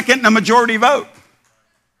move, a second, and a majority vote.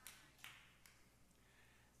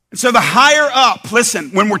 And so the higher up, listen,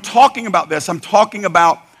 when we're talking about this, I'm talking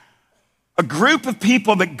about a group of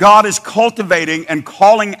people that God is cultivating and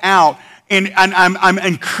calling out. And I'm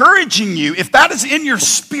encouraging you, if that is in your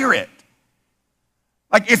spirit,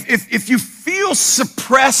 like if you feel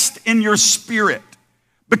suppressed in your spirit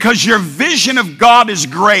because your vision of God is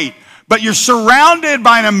great, but you're surrounded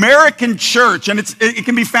by an American church, and it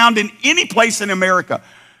can be found in any place in America,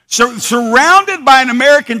 so surrounded by an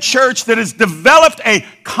American church that has developed a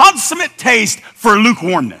consummate taste for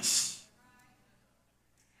lukewarmness.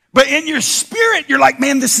 But in your spirit, you're like,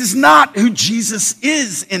 man, this is not who Jesus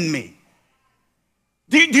is in me.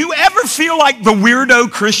 Do you ever feel like the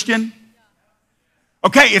weirdo Christian?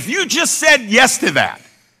 Okay, if you just said yes to that,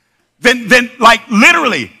 then like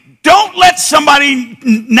literally, don't let somebody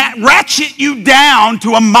ratchet you down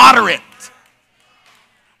to a moderate.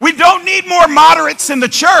 We don't need more moderates in the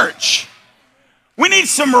church. We need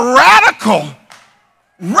some radical.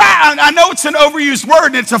 I know it's an overused word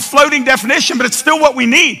and it's a floating definition, but it's still what we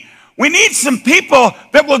need. We need some people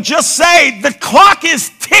that will just say, the clock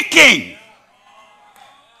is ticking.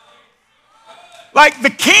 Like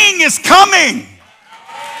the king is coming.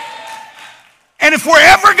 And if we're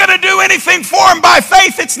ever going to do anything for him by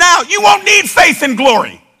faith, it's now. You won't need faith in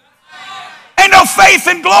glory. Ain't no faith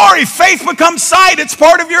in glory. Faith becomes sight. It's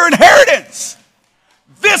part of your inheritance.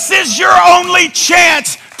 This is your only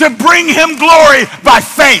chance to bring him glory by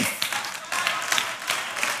faith.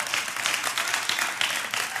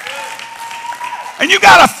 And you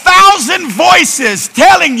got 1,000 voices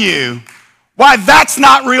telling you why that's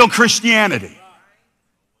not real Christianity.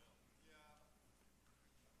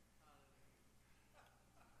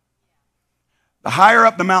 The higher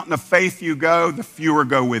up the mountain of faith you go, the fewer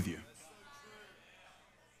go with you.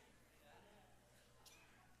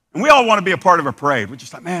 And we all want to be a part of a parade. We're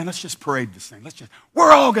just like, man, let's just parade this thing.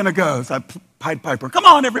 We're all going to go. It's like Pied Piper. Come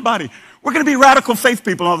on, everybody. We're going to be radical faith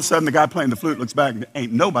people. And all of a sudden, the guy playing the flute looks back and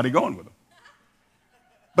ain't nobody going with him.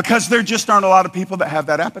 Because there just aren't a lot of people that have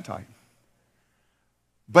that appetite.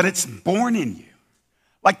 But it's born in you.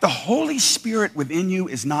 Like the Holy Spirit within you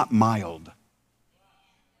is not mild.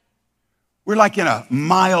 We're like in a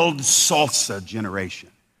mild salsa generation.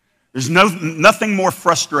 There's nothing more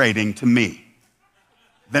frustrating to me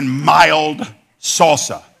than mild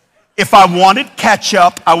salsa. If I wanted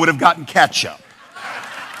ketchup, I would have gotten ketchup.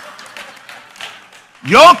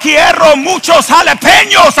 Yo quiero muchos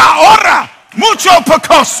jalapeños ahora. Mucho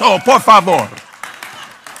picoso, por favor.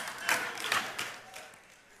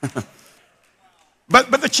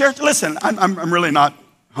 But the church, listen, I'm really not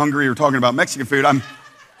hungry or talking about Mexican food.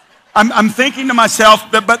 I'm thinking to myself,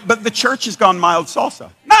 but the church has gone mild salsa.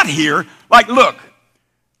 Not here. Like, look,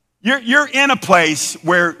 you're in a place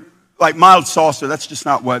where, like mild salsa, that's just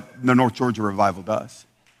not what the North Georgia Revival does.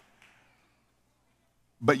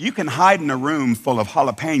 But you can hide in a room full of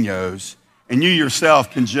jalapenos, and you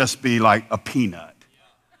yourself can just be like a peanut.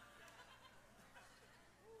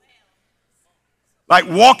 Like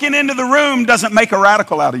walking into the room doesn't make a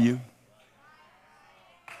radical out of you.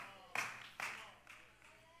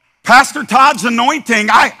 Pastor Todd's anointing,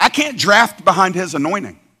 I can't draft behind his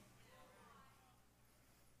anointing.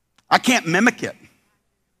 I can't mimic it.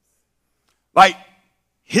 Like,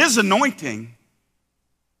 his anointing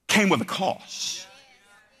came with a cost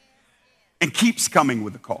and keeps coming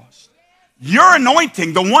with a cost. Your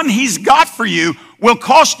anointing, the one he's got for you, will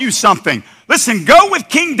cost you something. Listen, go with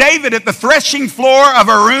King David at the threshing floor of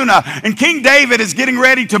Araunah, and King David is getting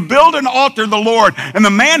ready to build an altar to the Lord, and the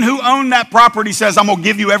man who owned that property says, I'm going to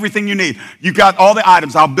give you everything you need. You got all the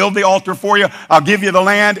items. I'll build the altar for you. I'll give you the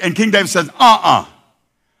land. And King David says, I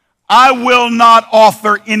will not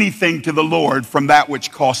offer anything to the Lord from that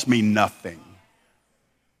which costs me nothing.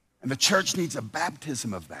 And the church needs a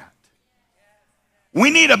baptism of that. We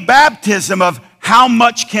need a baptism of how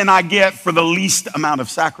much can I get for the least amount of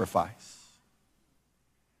sacrifice.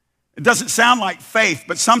 It doesn't sound like faith,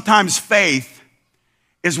 but sometimes faith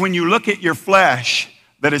is when you look at your flesh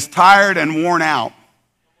that is tired and worn out.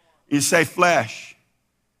 You say, flesh,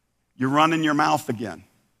 you're running your mouth again.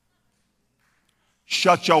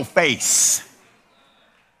 Shut your face.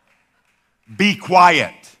 Be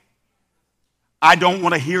quiet. I don't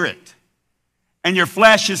want to hear it. And your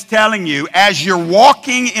flesh is telling you, as you're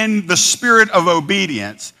walking in the spirit of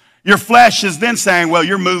obedience, your flesh is then saying, well,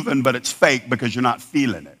 you're moving, but it's fake because you're not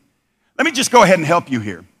feeling it. Let me just go ahead and help you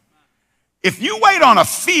here. If you wait on a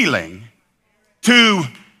feeling to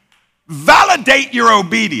validate your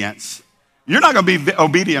obedience, you're not going to be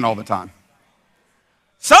obedient all the time.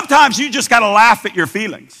 Sometimes you just got to laugh at your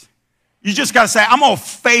feelings. You just got to say, I'm going to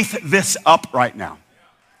faith this up right now.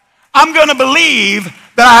 I'm going to believe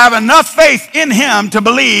that I have enough faith in him to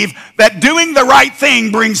believe that doing the right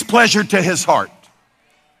thing brings pleasure to his heart.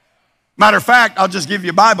 Matter of fact, I'll just give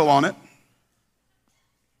you a Bible on it.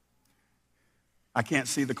 I can't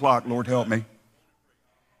see the clock. Lord help me.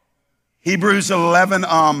 Hebrews 11.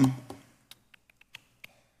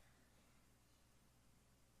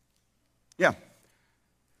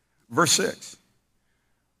 Verse 6.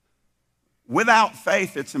 Without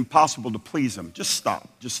faith, it's impossible to please him. Just stop.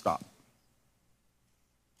 Just stop.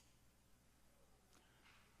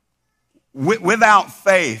 Without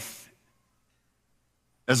faith,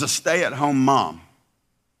 as a stay-at-home mom,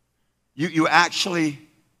 you actually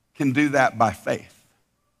can do that by faith.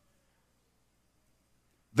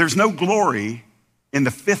 There's no glory in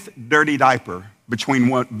the fifth dirty diaper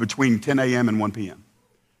between 10 a.m. and 1 p.m.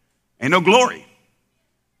 Ain't no glory.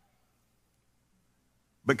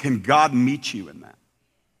 But can God meet you in that?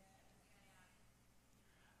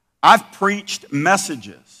 I've preached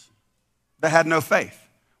messages that had no faith.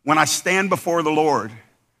 When I stand before the Lord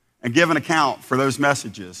and give an account for those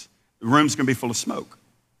messages, the room's going to be full of smoke.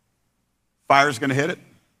 Fire's going to hit it.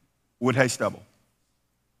 Wood, hay, stubble.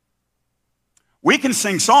 We can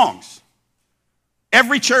sing songs.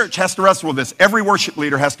 Every church has to wrestle with this. Every worship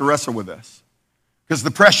leader has to wrestle with this because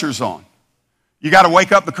the pressure's on. You got to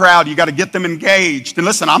wake up the crowd. You got to get them engaged. And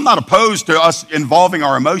listen, I'm not opposed to us involving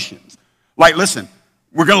our emotions. Like, listen,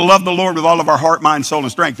 we're going to love the Lord with all of our heart, mind, soul,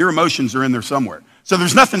 and strength. Your emotions are in there somewhere. So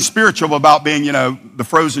there's nothing spiritual about being, the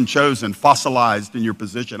frozen chosen, fossilized in your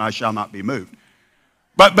position. I shall not be moved.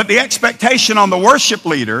 But the expectation on the worship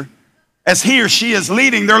leader, as he or she is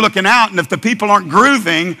leading, they're looking out. And if the people aren't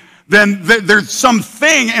grooving, then there's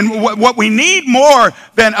something. And what we need more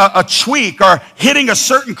than a tweak or hitting a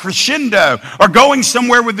certain crescendo or going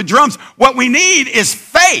somewhere with the drums, what we need is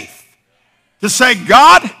faith to say,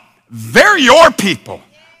 God, they're your people.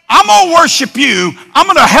 I'm going to worship you. I'm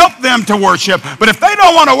going to help them to worship. But if they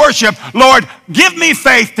don't want to worship, Lord, give me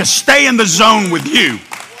faith to stay in the zone with you.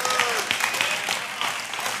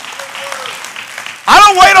 I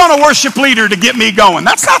don't wait on a worship leader to get me going.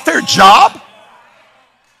 That's not their job.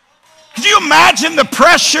 Could you imagine the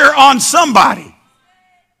pressure on somebody? I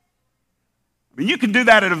mean, you can do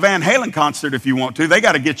that at a Van Halen concert if you want to. They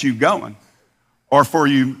got to get you going. Or for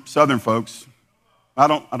you Southern folks, I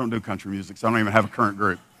don't do country music, so I don't even have a current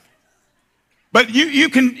group. But you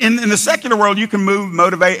can, in the secular world, you can move,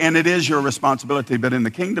 motivate, and it is your responsibility. But in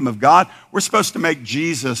the kingdom of God, we're supposed to make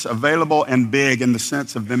Jesus available and big in the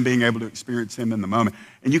sense of them being able to experience him in the moment.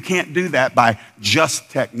 And you can't do that by just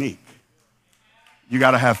technique. You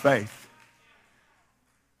got to have faith.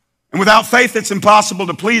 And without faith, it's impossible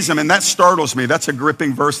to please him. And that startles me. That's a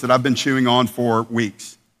gripping verse that I've been chewing on for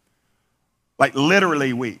weeks. Like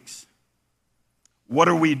literally weeks. What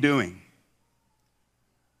are we doing?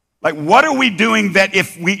 Like, what are we doing that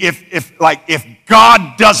if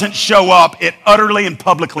God doesn't show up, it utterly and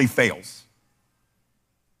publicly fails?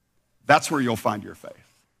 That's where you'll find your faith.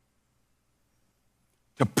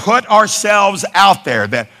 To put ourselves out there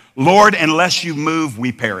that, Lord, unless you move,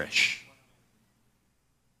 we perish.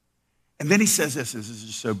 And then he says this is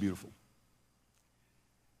just so beautiful.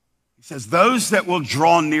 He says, those that will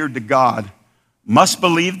draw near to God must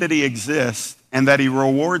believe that he exists and that he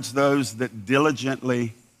rewards those that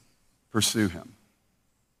diligently pursue him.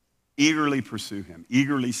 Eagerly pursue him.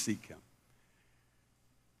 Eagerly seek him.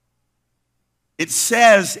 It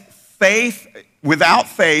says faith, without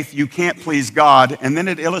faith, you can't please God. And then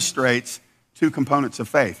it illustrates two components of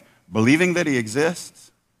faith: believing that he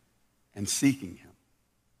exists and seeking him.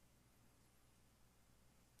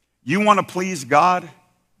 You want to please God?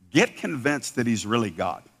 Get convinced that he's really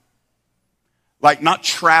God. Like, not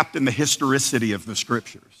trapped in the historicity of the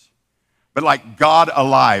scriptures, but like God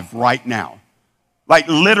alive right now. Like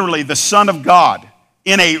literally the Son of God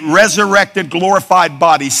in a resurrected, glorified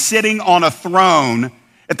body, sitting on a throne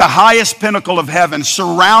at the highest pinnacle of heaven,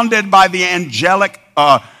 surrounded by the angelic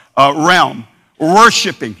realm,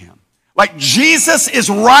 worshiping him. Like Jesus is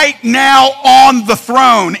right now on the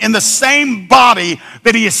throne in the same body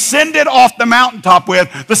that he ascended off the mountaintop with,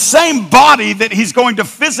 the same body that he's going to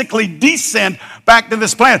physically descend back to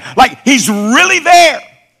this planet. Like, he's really there,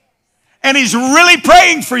 and he's really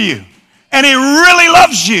praying for you, and he really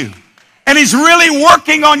loves you, and he's really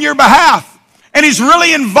working on your behalf. And he's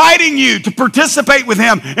really inviting you to participate with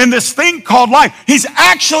him in this thing called life. He's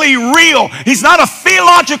actually real. He's not a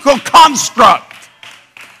theological construct.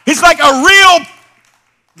 He's like a real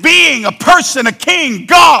being, a person, a king,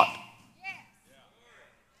 God.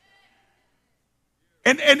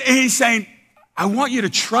 And he's saying, I want you to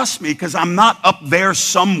trust me because I'm not up there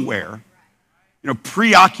somewhere,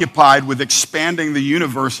 preoccupied with expanding the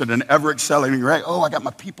universe at an ever-accelerating rate. Oh, I got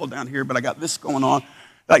my people down here, but I got this going on.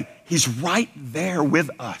 Like, he's right there with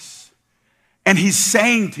us. And he's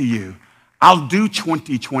saying to you, I'll do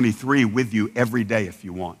 2023 with you every day if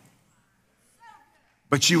you want.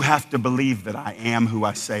 But you have to believe that I am who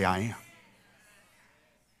I say I am.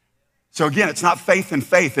 So again, it's not faith in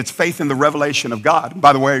faith, it's faith in the revelation of God. And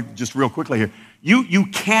by the way, just real quickly here, you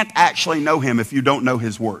can't actually know him if you don't know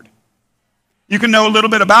his word. You can know a little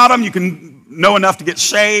bit about him, you can know enough to get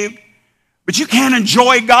saved, but you can't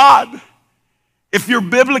enjoy God if you're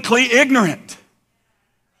biblically ignorant.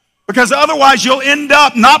 Because otherwise you'll end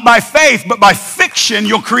up not by faith, but by fiction.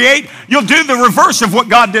 You'll do the reverse of what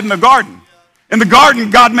God did in the garden. In the garden,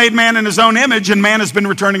 God made man in his own image, and man has been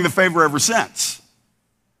returning the favor ever since,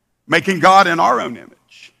 making God in our own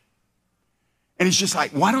image. And he's just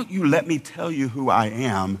like, why don't you let me tell you who I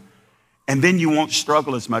am, and then you won't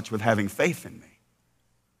struggle as much with having faith in me.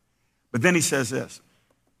 But then he says this.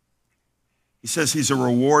 He says he's a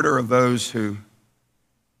rewarder of those who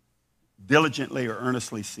diligently or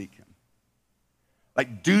earnestly seek him.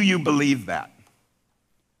 Like, do you believe that?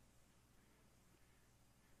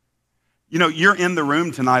 You're in the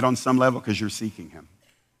room tonight on some level because you're seeking him.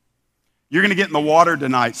 You're going to get in the water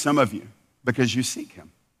tonight, some of you, because you seek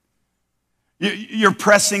him. You're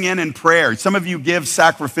pressing in prayer. Some of you give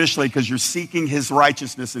sacrificially because you're seeking his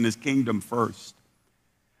righteousness and his kingdom first.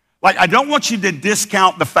 Like, I don't want you to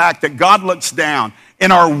discount the fact that God looks down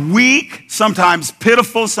in our weak, sometimes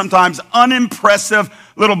pitiful, sometimes unimpressive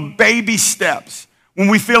little baby steps when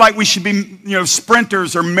we feel like we should be,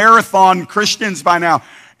 sprinters or marathon Christians by now.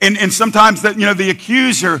 And sometimes that, the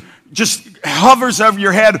accuser just hovers over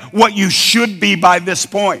your head what you should be by this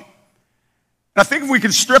point. And I think if we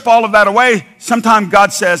can strip all of that away, sometimes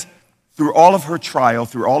God says, through all of her trial,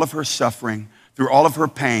 through all of her suffering, through all of her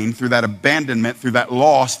pain, through that abandonment, through that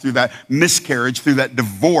loss, through that miscarriage, through that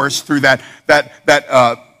divorce, through that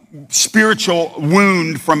spiritual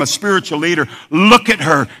wound from a spiritual leader, look at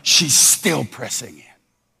her. She's still pressing in.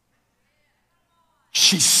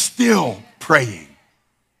 She's still praying.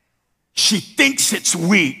 She thinks it's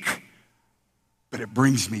weak, but it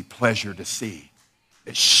brings me pleasure to see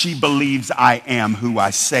that she believes I am who I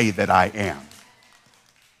say that I am.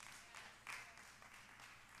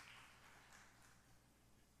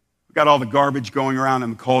 We got all the garbage going around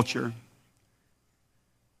in the culture.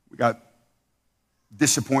 We got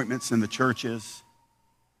disappointments in the churches.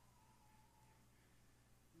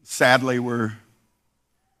 Sadly, if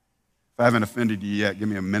I haven't offended you yet, give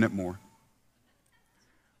me a minute more.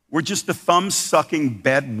 We're just a thumb-sucking,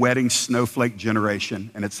 bed-wetting snowflake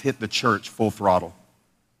generation, and it's hit the church full throttle.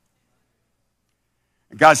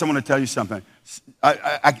 And guys, I want to tell you something.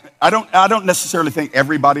 I don't necessarily think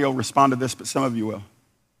everybody will respond to this, but some of you will.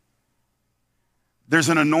 There's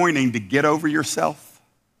an anointing to get over yourself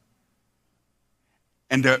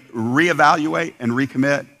and to reevaluate and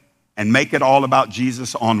recommit and make it all about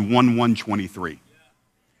Jesus on 1/1/23.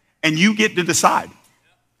 And you get to decide.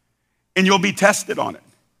 And you'll be tested on it.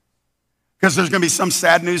 Because there's going to be some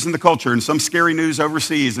sad news in the culture and some scary news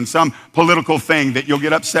overseas and some political thing that you'll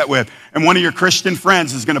get upset with. And one of your Christian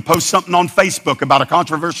friends is going to post something on Facebook about a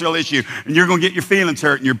controversial issue, and you're going to get your feelings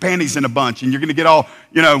hurt and your panties in a bunch, and you're going to get all,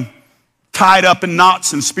 tied up in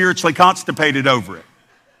knots and spiritually constipated over it.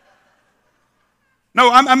 No,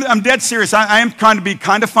 I'm dead serious. I am trying to be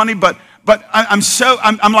kind of funny, but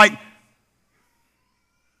I'm like,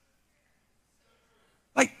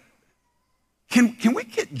 Can we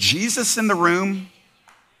get Jesus in the room?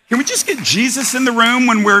 Can we just get Jesus in the room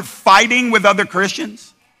when we're fighting with other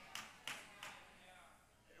Christians?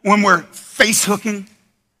 When we're face hooking?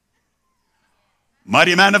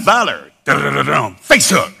 Mighty man of valor. Face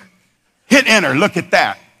hook. Hit enter. Look at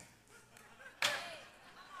that.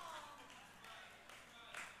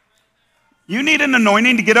 You need an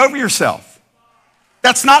anointing to get over yourself.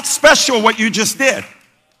 That's not special what you just did.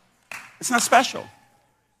 It's not special.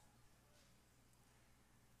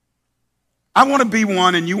 I want to be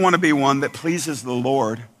one and you want to be one that pleases the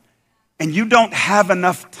Lord, and you don't have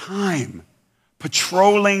enough time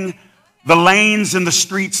patrolling the lanes and the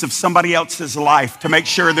streets of somebody else's life to make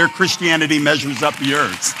sure their Christianity measures up to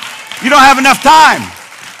yours. You don't have enough time.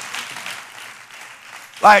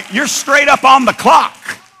 Like, you're straight up on the clock.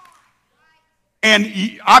 And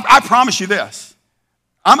I promise you this.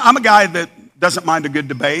 I'm a guy that doesn't mind a good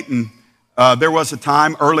debate, and there was a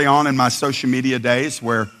time early on in my social media days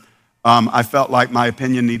where I felt like my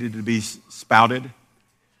opinion needed to be spouted.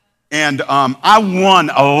 And I won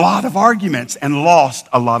a lot of arguments and lost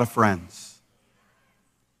a lot of friends.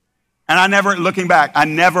 And I never, looking back, I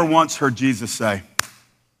never once heard Jesus say,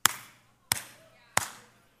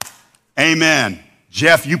 amen.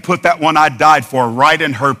 Jeff, you put that one I died for right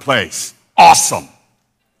in her place. Awesome.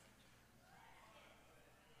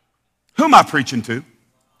 Who am I preaching to?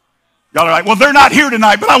 Y'all are like, well, they're not here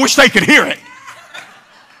tonight, but I wish they could hear it.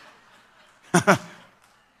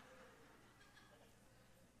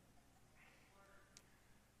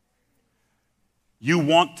 You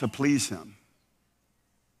want to please him,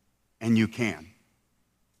 and you can.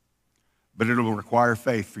 But it'll require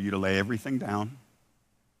faith for you to lay everything down.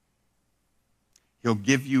 He'll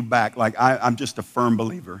give you back. Like, I'm just a firm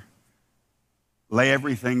believer. Lay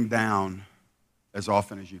everything down as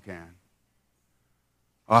often as you can.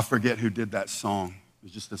 Oh, I forget who did that song. It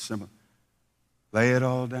was just a simple, lay it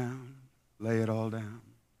all down, lay it all down,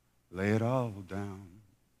 lay it all down.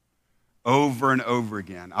 Over and over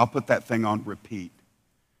again. I'll put that thing on repeat.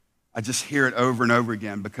 I just hear it over and over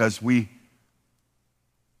again because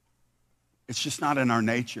it's just not in our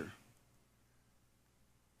nature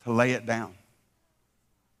to lay it down,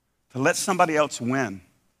 to let somebody else win,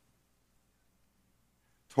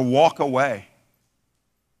 to walk away.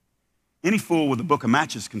 Any fool with a book of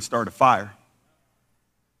matches can start a fire.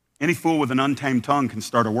 Any fool with an untamed tongue can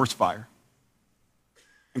start a worse fire.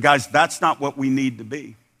 And guys, that's not what we need to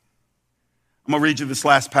be. I'm going to read you this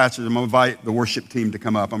last passage. I'm going to invite the worship team to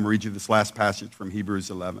come up. I'm going to read you this last passage from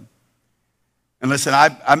Hebrews 11. And listen,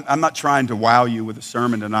 I'm not trying to wow you with a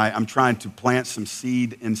sermon tonight. I'm trying to plant some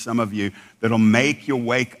seed in some of you that'll make you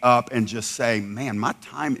wake up and just say, man, my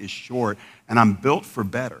time is short and I'm built for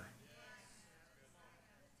better.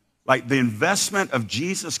 Like, the investment of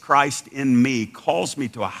Jesus Christ in me calls me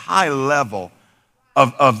to a high level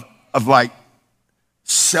of like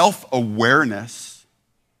self-awareness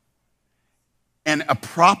and a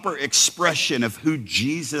proper expression of who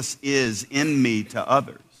Jesus is in me to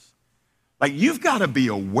others. Like, you've got to be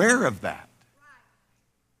aware of that.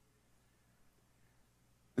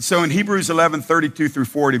 And so in Hebrews 11, 32 through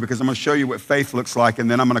 40, because I'm going to show you what faith looks like, and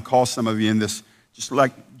then I'm going to call some of you in this just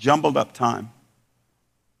like jumbled up time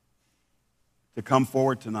to come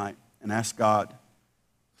forward tonight and ask God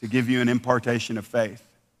to give you an impartation of faith.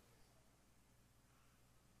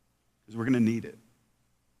 Because we're going to need it.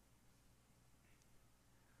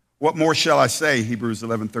 What more shall I say, Hebrews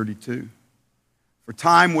 11:32? For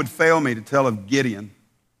time would fail me to tell of Gideon,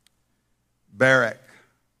 Barak,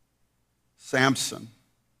 Samson,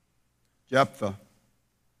 Jephthah,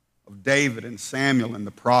 of David and Samuel and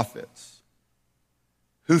the prophets,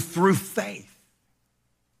 who through faith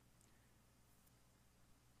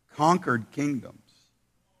conquered kingdoms,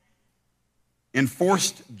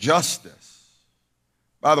 enforced justice.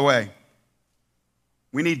 By the way,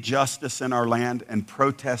 we need justice in our land, and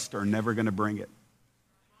protests are never going to bring it.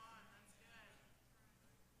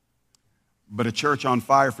 But a church on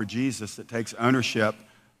fire for Jesus that takes ownership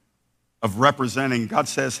of representing, God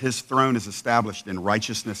says his throne is established in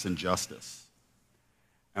righteousness and justice.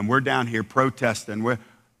 And we're down here protesting. We're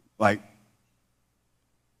like,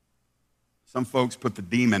 some folks put the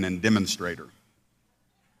demon in demonstrator.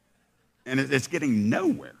 And it's getting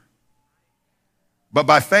nowhere. But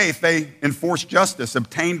by faith, they enforced justice,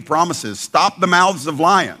 obtained promises, stopped the mouths of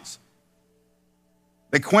lions.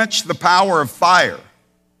 They quenched the power of fire.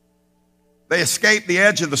 They escaped the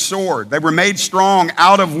edge of the sword. They were made strong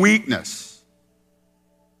out of weakness.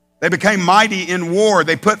 They became mighty in war.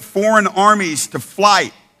 They put foreign armies to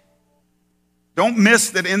flight. Don't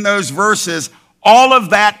miss that in those verses, All of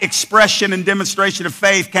that expression and demonstration of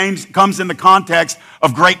faith comes in the context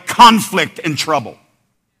of great conflict and trouble.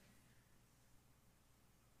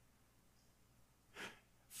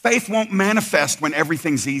 Faith won't manifest when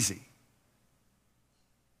everything's easy.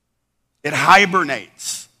 It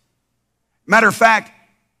hibernates. Matter of fact,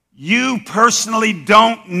 you personally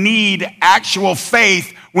don't need actual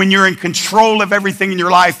faith when you're in control of everything in your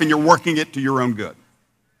life and you're working it to your own good.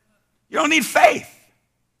 You don't need faith.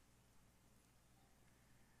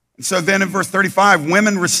 And so then in verse 35,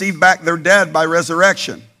 women receive back their dead by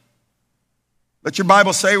resurrection. Let your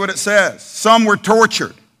Bible say what it says. Some were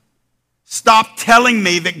tortured. Stop telling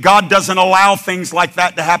me that God doesn't allow things like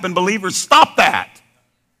that to happen, believers. Stop that.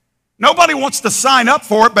 Nobody wants to sign up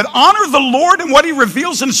for it, but honor the Lord and what He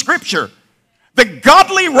reveals in Scripture. The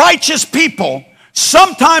godly, righteous people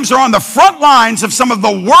sometimes are on the front lines of some of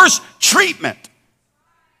the worst treatment.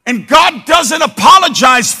 And God doesn't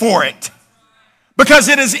apologize for it. Because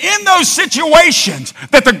it is in those situations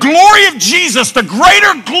that the glory of Jesus, the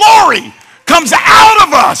greater glory, comes out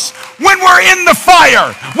of us when we're in the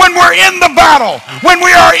fire, when we're in the battle, when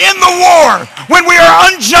we are in the war, when we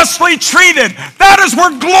are unjustly treated. That is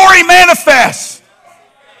where glory manifests.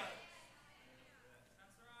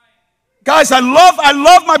 Guys, I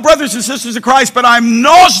love my brothers and sisters in Christ, but I'm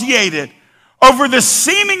nauseated over the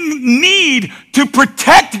seeming need to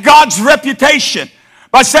protect God's reputation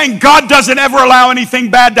by saying God doesn't ever allow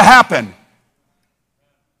anything bad to happen.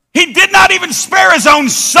 He did not even spare His own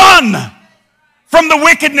Son from the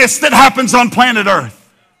wickedness that happens on planet Earth.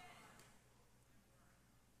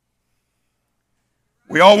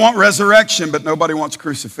 We all want resurrection, but nobody wants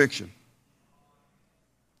crucifixion.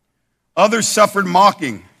 Others suffered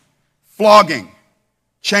mocking, flogging,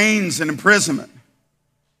 chains, and imprisonment.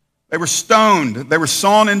 They were stoned. They were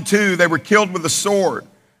sawn in two. They were killed with a sword.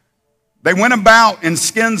 They went about in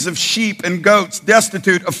skins of sheep and goats,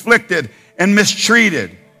 destitute, afflicted, and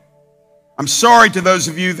mistreated. I'm sorry to those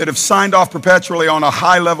of you that have signed off perpetually on a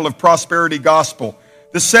high level of prosperity gospel.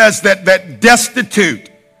 This says that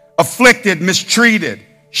destitute, afflicted, mistreated,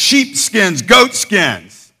 sheep skins, goat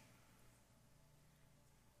skins.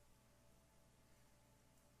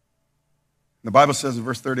 The Bible says in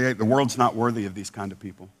verse 38, the world's not worthy of these kind of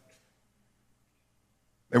people.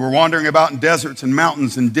 They were wandering about in deserts and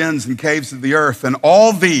mountains and dens and caves of the earth, and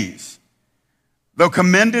all these, though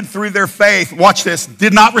commended through their faith, watch this,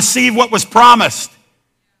 did not receive what was promised.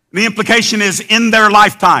 The implication is in their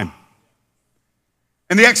lifetime.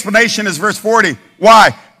 And the explanation is verse 40.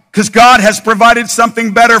 Why? Because God has provided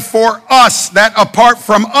something better for us, that apart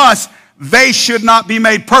from us, they should not be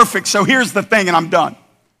made perfect. So here's the thing, and I'm done.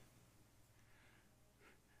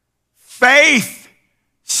 Faith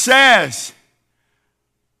says,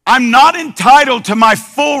 I'm not entitled to my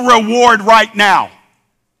full reward right now,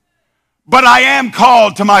 but I am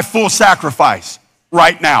called to my full sacrifice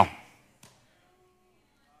right now.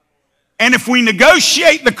 And if we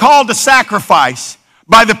negotiate the call to sacrifice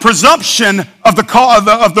by the presumption of the call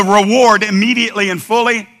of the reward immediately and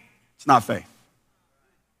fully, it's not faith.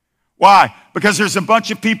 Why? Because there's a bunch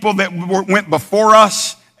of people that went before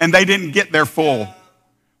us and they didn't get their full.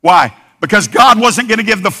 Why? Because God wasn't going to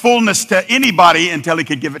give the fullness to anybody until He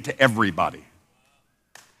could give it to everybody.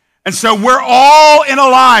 And so we're all in a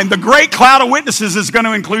line. The great cloud of witnesses is going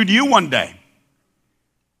to include you one day.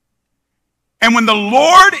 And when the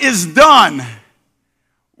Lord is done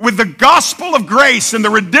with the gospel of grace and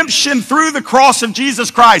the redemption through the cross of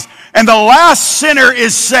Jesus Christ, and the last sinner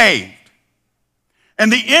is saved,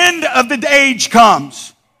 and the end of the age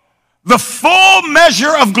comes, the full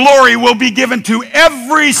measure of glory will be given to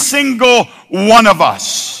every single one of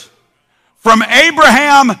us, from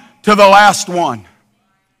Abraham to the last one.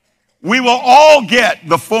 We will all get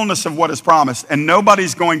the fullness of what is promised, and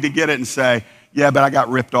nobody's going to get it and say, yeah, but I got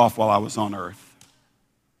ripped off while I was on earth.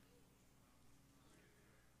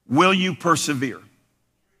 Will you persevere?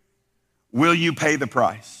 Will you pay the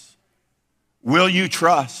price? Will you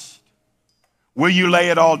trust? Will you lay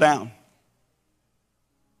it all down?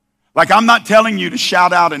 Like, I'm not telling you to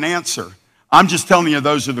shout out an answer. I'm just telling you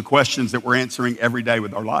those are the questions that we're answering every day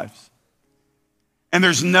with our lives. And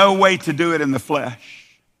there's no way to do it in the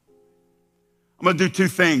flesh. I'm going to do two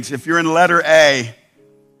things. If you're in letter A,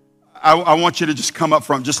 I want you to just come up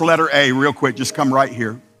front. Just letter A real quick. Just come right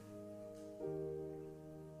here.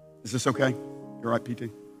 Is this okay? You're right, PT?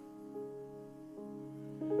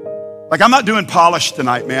 Like, I'm not doing polish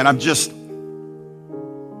tonight, man. I'm just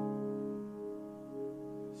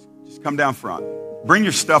come down front. Bring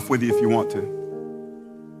your stuff with you if you want to.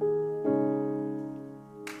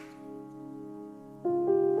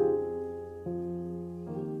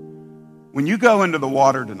 When you go into the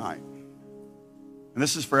water tonight, And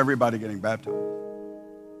this is for everybody getting baptized.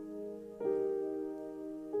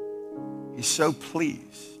 He's so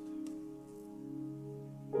pleased.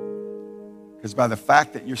 Because by the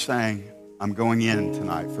fact that you're saying, I'm going in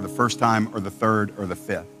tonight for the first time or the third or the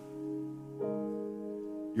fifth,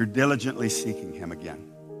 you're diligently seeking him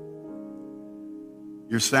again.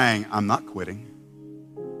 You're saying, I'm not quitting.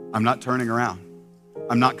 I'm not turning around.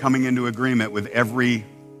 I'm not coming into agreement with every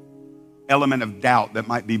element of doubt that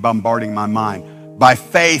might be bombarding my mind. By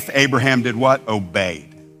faith, Abraham did what?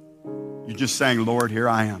 Obeyed. You're just saying, Lord, here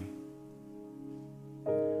I am.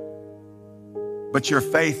 But your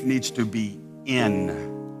faith needs to be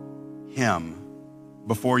in him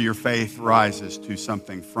before your faith rises to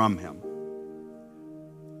something from him.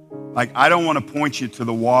 Like, I don't want to point you to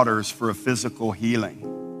the waters for a physical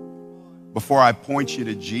healing before I point you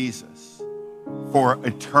to Jesus for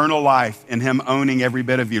eternal life and him owning every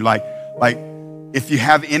bit of you. Like if you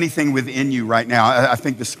have anything within you right now, I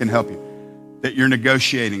think this can help you, that you're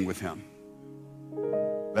negotiating with him.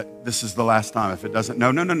 That this is the last time. If it doesn't,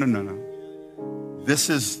 no. This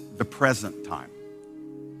is the present time.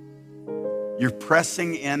 You're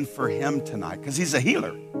pressing in for him tonight because he's a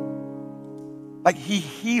healer. Like, he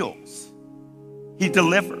heals, he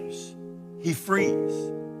delivers, he frees.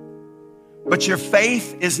 But your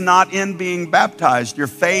faith is not in being baptized. Your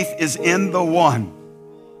faith is in the one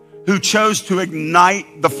who chose to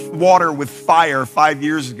ignite the water with fire 5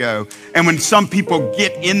 years ago. And when some people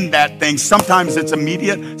get in that thing, sometimes it's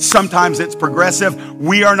immediate, sometimes it's progressive.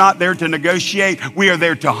 We are not there to negotiate. We are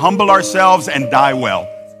there to humble ourselves and die well.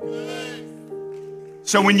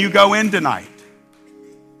 So when you go in tonight,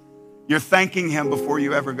 you're thanking him before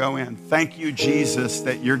you ever go in. Thank you, Jesus,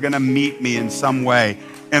 that you're going to meet me in some way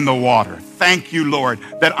in the water. Thank you, Lord,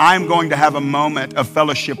 that I'm going to have a moment of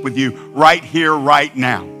fellowship with you right here, right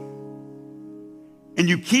now. And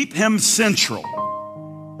you keep him central.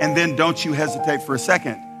 And then don't you hesitate for a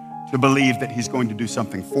second to believe that he's going to do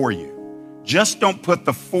something for you. Just don't put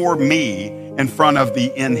the for me in front of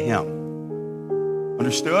the in him.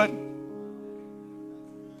 Understood?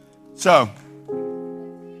 So,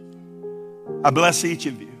 I bless each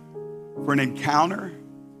of you for an encounter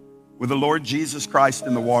with the Lord Jesus Christ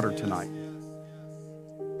in the water tonight.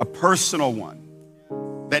 A personal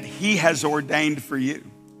one that he has ordained for you.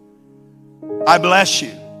 I bless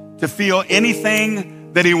you to feel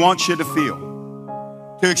anything that he wants you to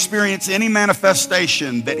feel, to experience any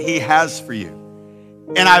manifestation that he has for you.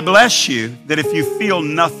 And I bless you that if you feel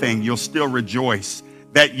nothing, you'll still rejoice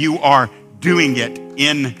that you are doing it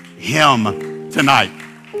in him tonight.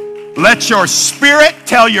 Let your spirit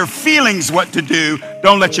tell your feelings what to do.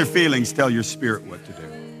 Don't let your feelings tell your spirit what to do.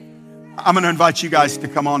 I'm going to invite you guys to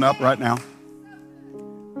come on up right now.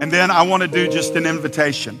 And then I want to do just an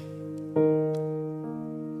invitation.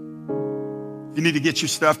 If you need to get your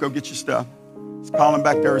stuff, go get your stuff. It's Colin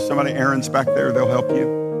back there or somebody, Aaron's back there. They'll help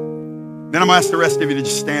you. Then I'm going to ask the rest of you to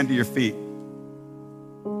just stand to your feet.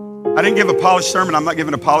 I didn't give a polished sermon. I'm not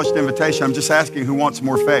giving a polished invitation. I'm just asking who wants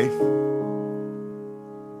more faith.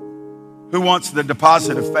 Who wants the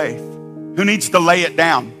deposit of faith? Who needs to lay it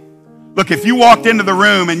down? Look, if you walked into the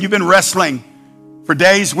room and you've been wrestling for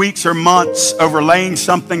days, weeks, or months over laying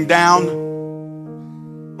something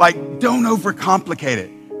down, like, don't overcomplicate it.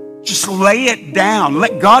 Just lay it down.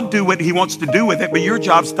 Let God do what he wants to do with it, but your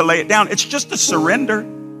job's to lay it down. It's just a surrender.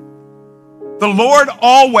 The Lord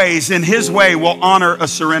always, in his way, will honor a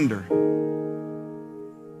surrender.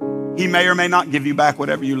 He may or may not give you back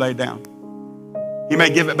whatever you lay down. He may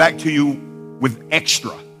give it back to you with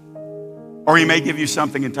extra, or he may give you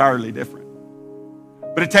something entirely different.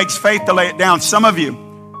 But it takes faith to lay it down. Some of you,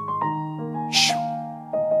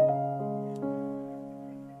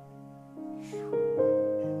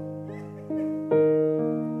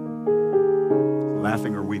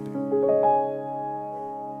 laughing or weeping.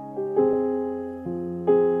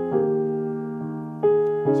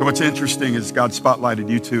 So what's interesting is God spotlighted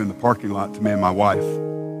you two in the parking lot to me and my wife.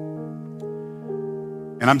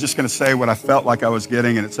 And I'm just going to say what I felt like I was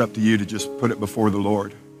getting, and it's up to you to just put it before the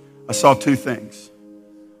Lord. I saw two things.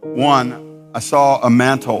 One, I saw a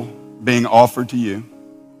mantle being offered to you.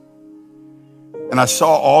 And I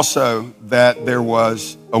saw also that there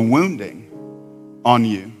was a wounding on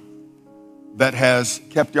you that has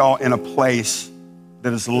kept y'all in a place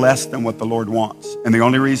that is less than what the Lord wants. And the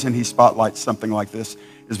only reason he spotlights something like this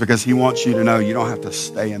is because he wants you to know you don't have to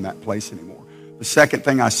stay in that place anymore. The second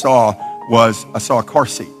thing I saw was I saw a car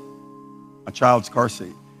seat, a child's car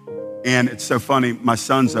seat. And it's so funny, my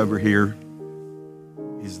son's over here.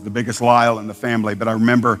 He's the biggest Lyle in the family, but I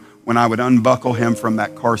remember when I would unbuckle him from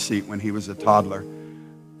that car seat when he was a toddler,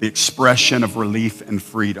 the expression of relief and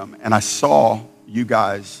freedom. And I saw you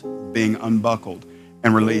guys being unbuckled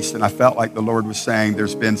and released. And I felt like the Lord was saying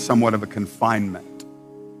there's been somewhat of a confinement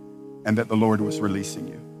and that the Lord was releasing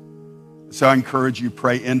you. So I encourage you,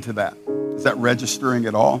 pray into that. Is that registering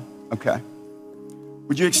at all? Okay.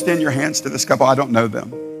 Would you extend your hands to this couple? I don't know them.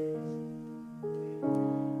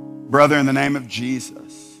 Brother, in the name of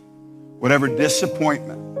Jesus, whatever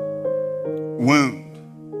disappointment, wound,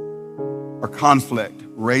 or conflict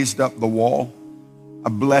raised up the wall, I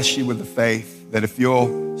bless you with the faith that if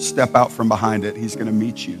you'll step out from behind it, he's going to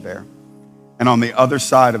meet you there. And on the other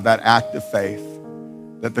side of that act of faith,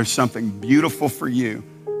 that there's something beautiful for you,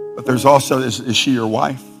 but there's also, is she your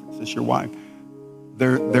wife? Is this your wife?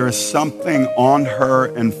 There is something on her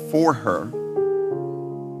and for her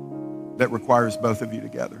that requires both of you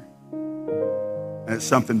together. And it's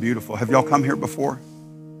something beautiful. Have y'all come here before?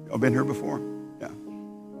 Y'all been here before? Yeah.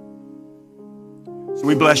 So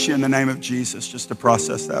we bless you in the name of Jesus just to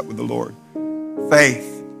process that with the Lord.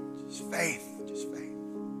 Faith, just faith, just faith.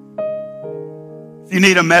 If you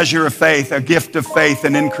need a measure of faith, a gift of faith,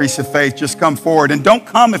 an increase of faith, just come forward. And don't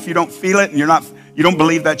come if you don't feel it and you don't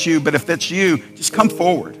believe that's you, but if that's you, just come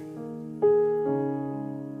forward.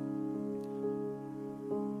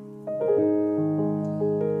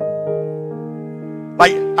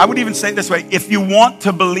 Like, I would even say it this way, if you want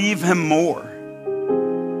to believe him more,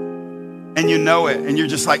 and you know it, and you're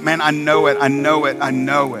just like, man, I know it, I know it, I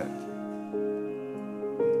know it.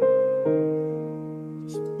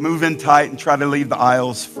 Just move in tight and try to leave the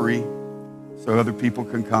aisles free so other people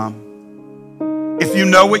can come. If you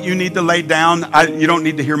know what you need to lay down, you don't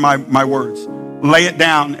need to hear my words. Lay it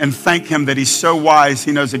down and thank him that he's so wise,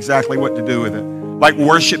 he knows exactly what to do with it. Like,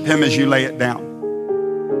 worship him as you lay it down.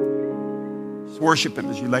 Worship him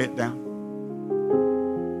as you lay it down.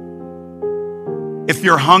 If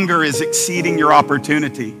your hunger is exceeding your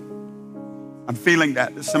opportunity, I'm feeling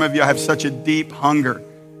that some of you have such a deep hunger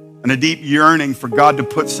and a deep yearning for God to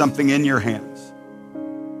put something in your hands.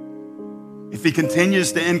 If he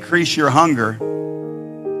continues to increase your hunger,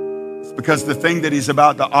 it's because the thing that he's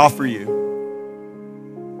about to offer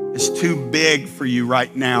you is too big for you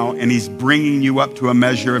right now, and he's bringing you up to a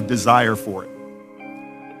measure of desire for it.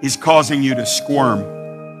 He's causing you to squirm,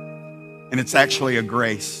 and it's actually a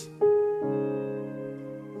grace.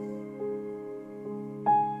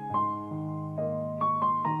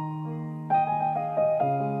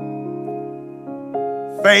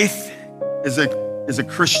 Faith is a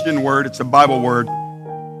Christian word. It's a Bible word.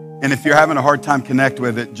 And if you're having a hard time connect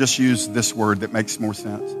with it, just use this word that makes more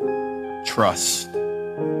sense. Trust.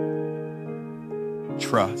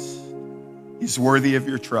 Trust. He's worthy of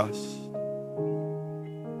your trust.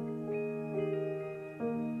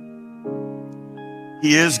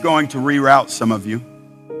 He is going to reroute some of you.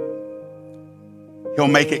 He'll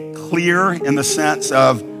make it clear in the sense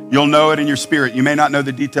of you'll know it in your spirit. You may not know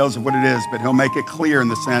the details of what it is, but he'll make it clear in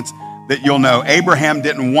the sense that you'll know. Abraham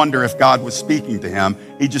didn't wonder if God was speaking to him.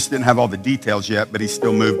 He just didn't have all the details yet, but he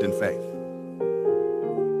still moved in faith.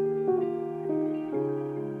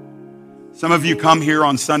 Some of you come here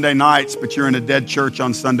on Sunday nights, but you're in a dead church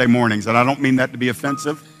on Sunday mornings, and I don't mean that to be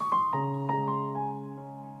offensive.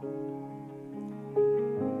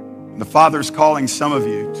 The Father's calling some of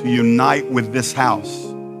you to unite with this house.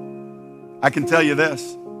 I can tell you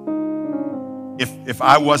this. If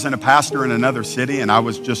I wasn't a pastor in another city and I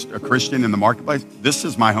was just a Christian in the marketplace, this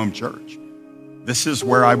is my home church. This is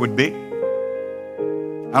where I would be. I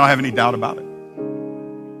don't have any doubt about it.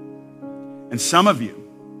 And some of you,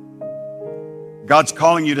 God's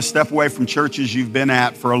calling you to step away from churches you've been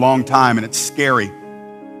at for a long time, and it's scary.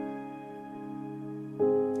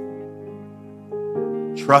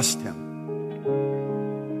 Trust him.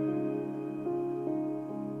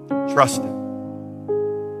 Trust him.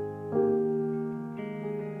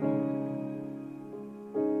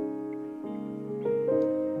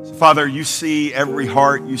 So, Father, you see every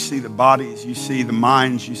heart. You see the bodies. You see the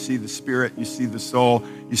minds. You see the spirit. You see the soul.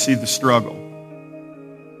 You see the struggle.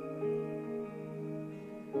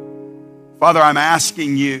 Father, I'm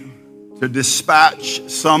asking you to dispatch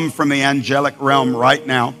some from the angelic realm right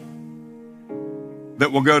now that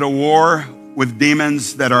will go to war with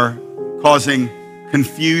demons that are causing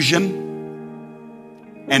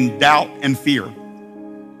confusion and doubt and fear.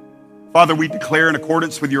 Father, we declare in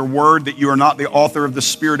accordance with your word that you are not the author of the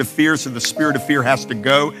spirit of fear, so the spirit of fear has to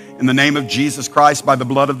go in the name of Jesus Christ by the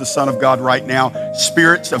blood of the Son of God right now.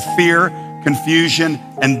 Spirits of fear, confusion,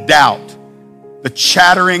 and doubt, the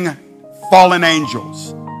chattering fallen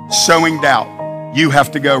angels sowing doubt, you have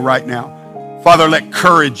to go right now. Father, let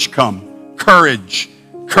courage come. Courage,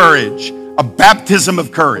 courage, a baptism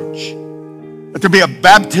of courage. Let there be a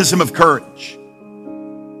baptism of courage.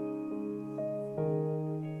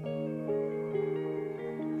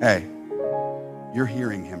 Hey, you're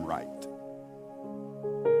hearing him right.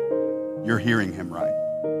 You're hearing him right.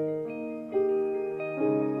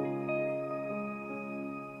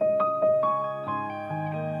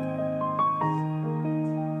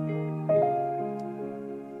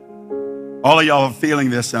 All of y'all are feeling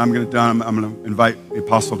this, and I'm going to invite the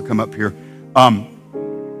apostle to come up here.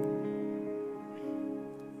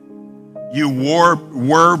 You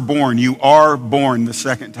were born, you are born the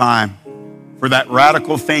second time for that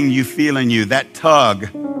radical thing you feel in you. That tug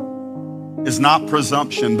is not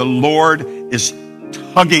presumption. The Lord is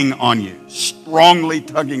tugging on you, strongly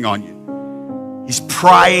tugging on you. He's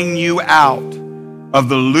prying you out of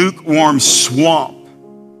the lukewarm swamp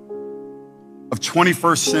of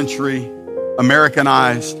 21st century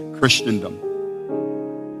Americanized Christendom.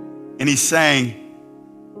 And he's saying,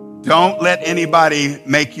 don't let anybody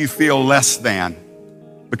make you feel less than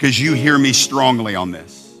because you hear me strongly on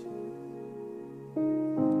this.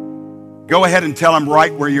 Go ahead and tell him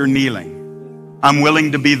right where you're kneeling, I'm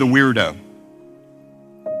willing to be the weirdo.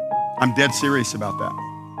 I'm dead serious about that.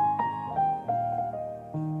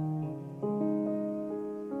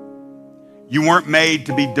 You weren't made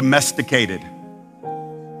to be domesticated.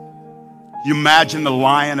 You imagine the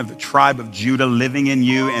Lion of the tribe of Judah living in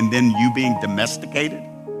you and then you being domesticated?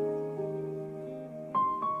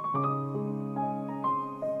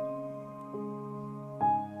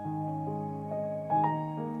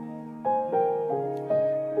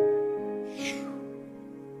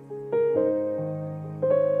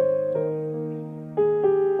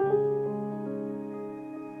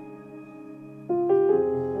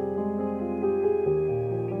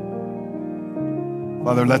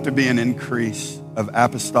 Father, let there be an increase of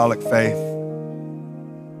apostolic faith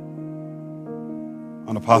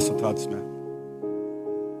on Apostle Todd Smith.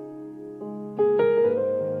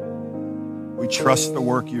 We trust the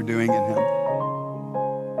work you're doing in him.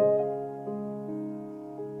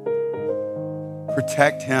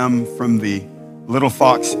 Protect him from the little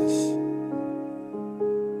foxes.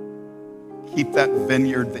 Keep that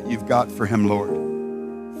vineyard that you've got for him, Lord,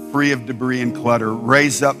 free of debris and clutter.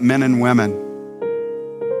 Raise up men and women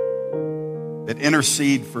that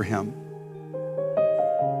intercede for him.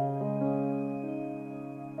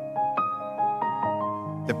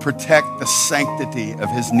 That protect the sanctity of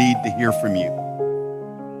his need to hear from you.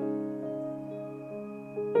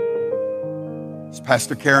 As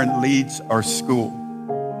Pastor Karen leads our school,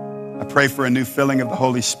 I pray for a new filling of the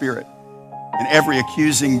Holy Spirit, and every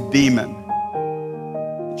accusing demon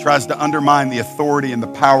that tries to undermine the authority and the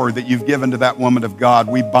power that you've given to that woman of God,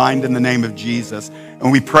 we bind in the name of Jesus.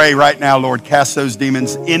 And we pray right now, Lord, cast those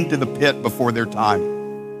demons into the pit before their time.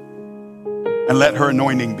 And let her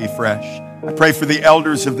anointing be fresh. I pray for the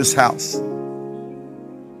elders of this house.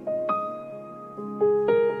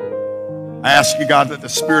 I ask you, God, that the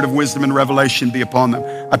spirit of wisdom and revelation be upon them.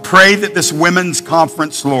 I pray that this women's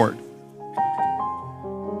conference, Lord,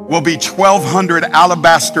 will be 1,200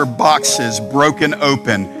 alabaster boxes broken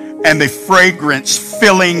open and the fragrance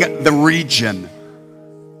filling the region.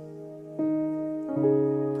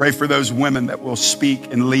 Pray for those women that will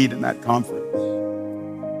speak and lead in that conference.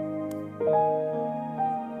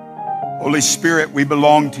 Holy Spirit, we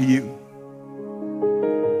belong to you.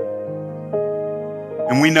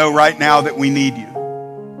 And we know right now that we need you.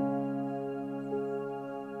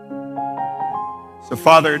 So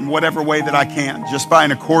Father, in whatever way that I can, just by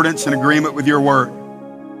an accordance and agreement with your word,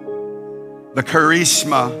 the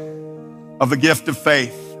charisma of the gift of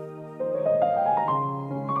faith,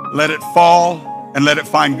 let it fall and let it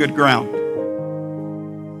find good ground.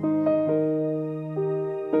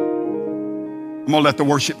 I'm going to let the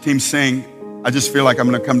worship team sing. I just feel like I'm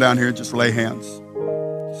going to come down here and just lay hands.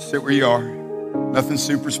 Sit where you are. Nothing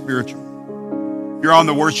super spiritual. If you're on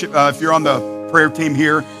the worship, if you're on the prayer team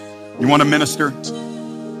here, you want to minister,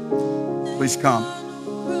 please come.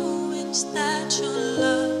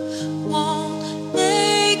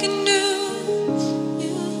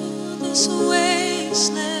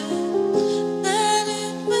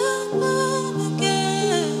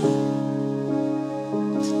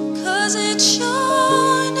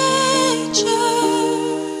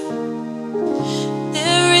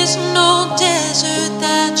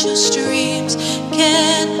 Your streams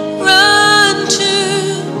can run to.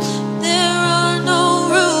 There are no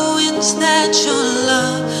ruins that your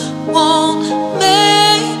love won't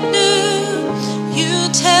make new. You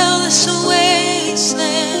tell this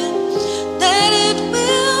wasteland that it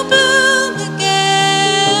will bloom again,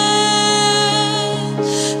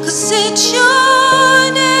 'cause it's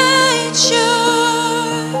your nature.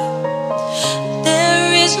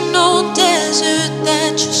 There is no desert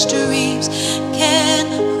that your streams can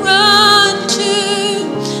run to.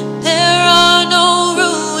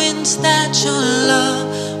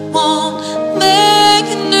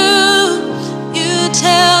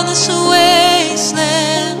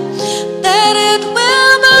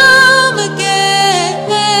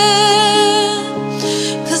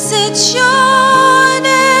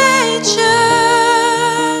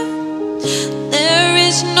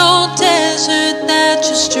 desert that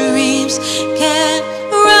your streams can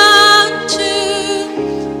run to.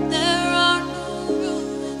 There are no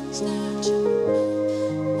ruins that you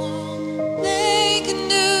won't make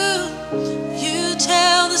anew. You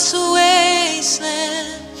tell this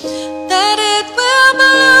wasteland that it will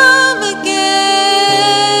bloom again,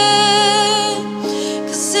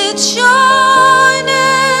 'cause it's your nature.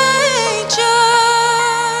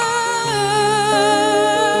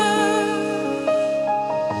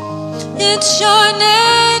 It's your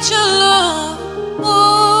nature,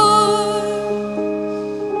 Lord.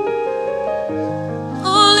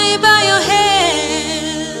 Only by your hand.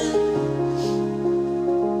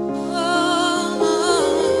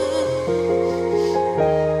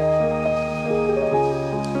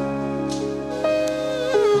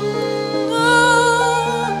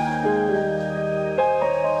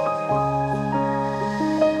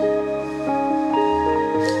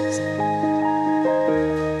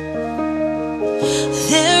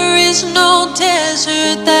 There is no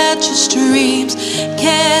desert that your streams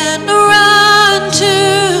can run to.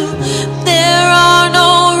 There are no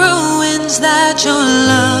ruins that your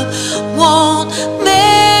love won't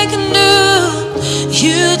make new.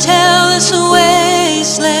 You tell this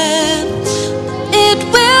wasteland it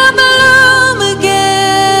will bloom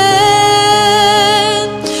again,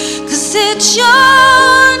 'cause it's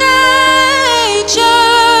your nature.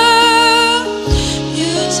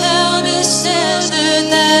 You tell this desert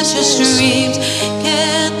that your streams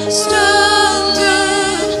can run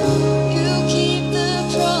through. You keep the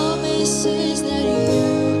promises that you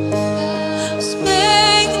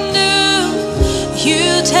Make new. You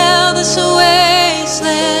tell this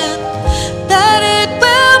wasteland that it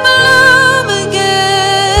will bloom again,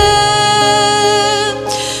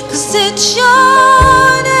 'cause it's your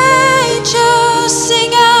nature.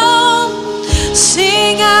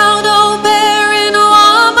 Sing out, oh barren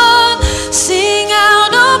woman. Sing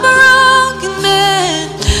out, oh broken man.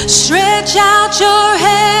 Stretch out your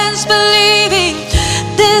hands, believing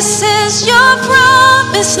this is your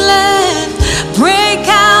promised land. Break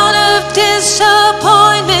out of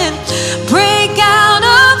disappointment. Break out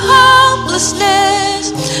of hopelessness.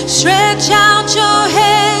 Stretch out your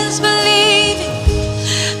hands, believing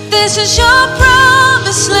this is your promise.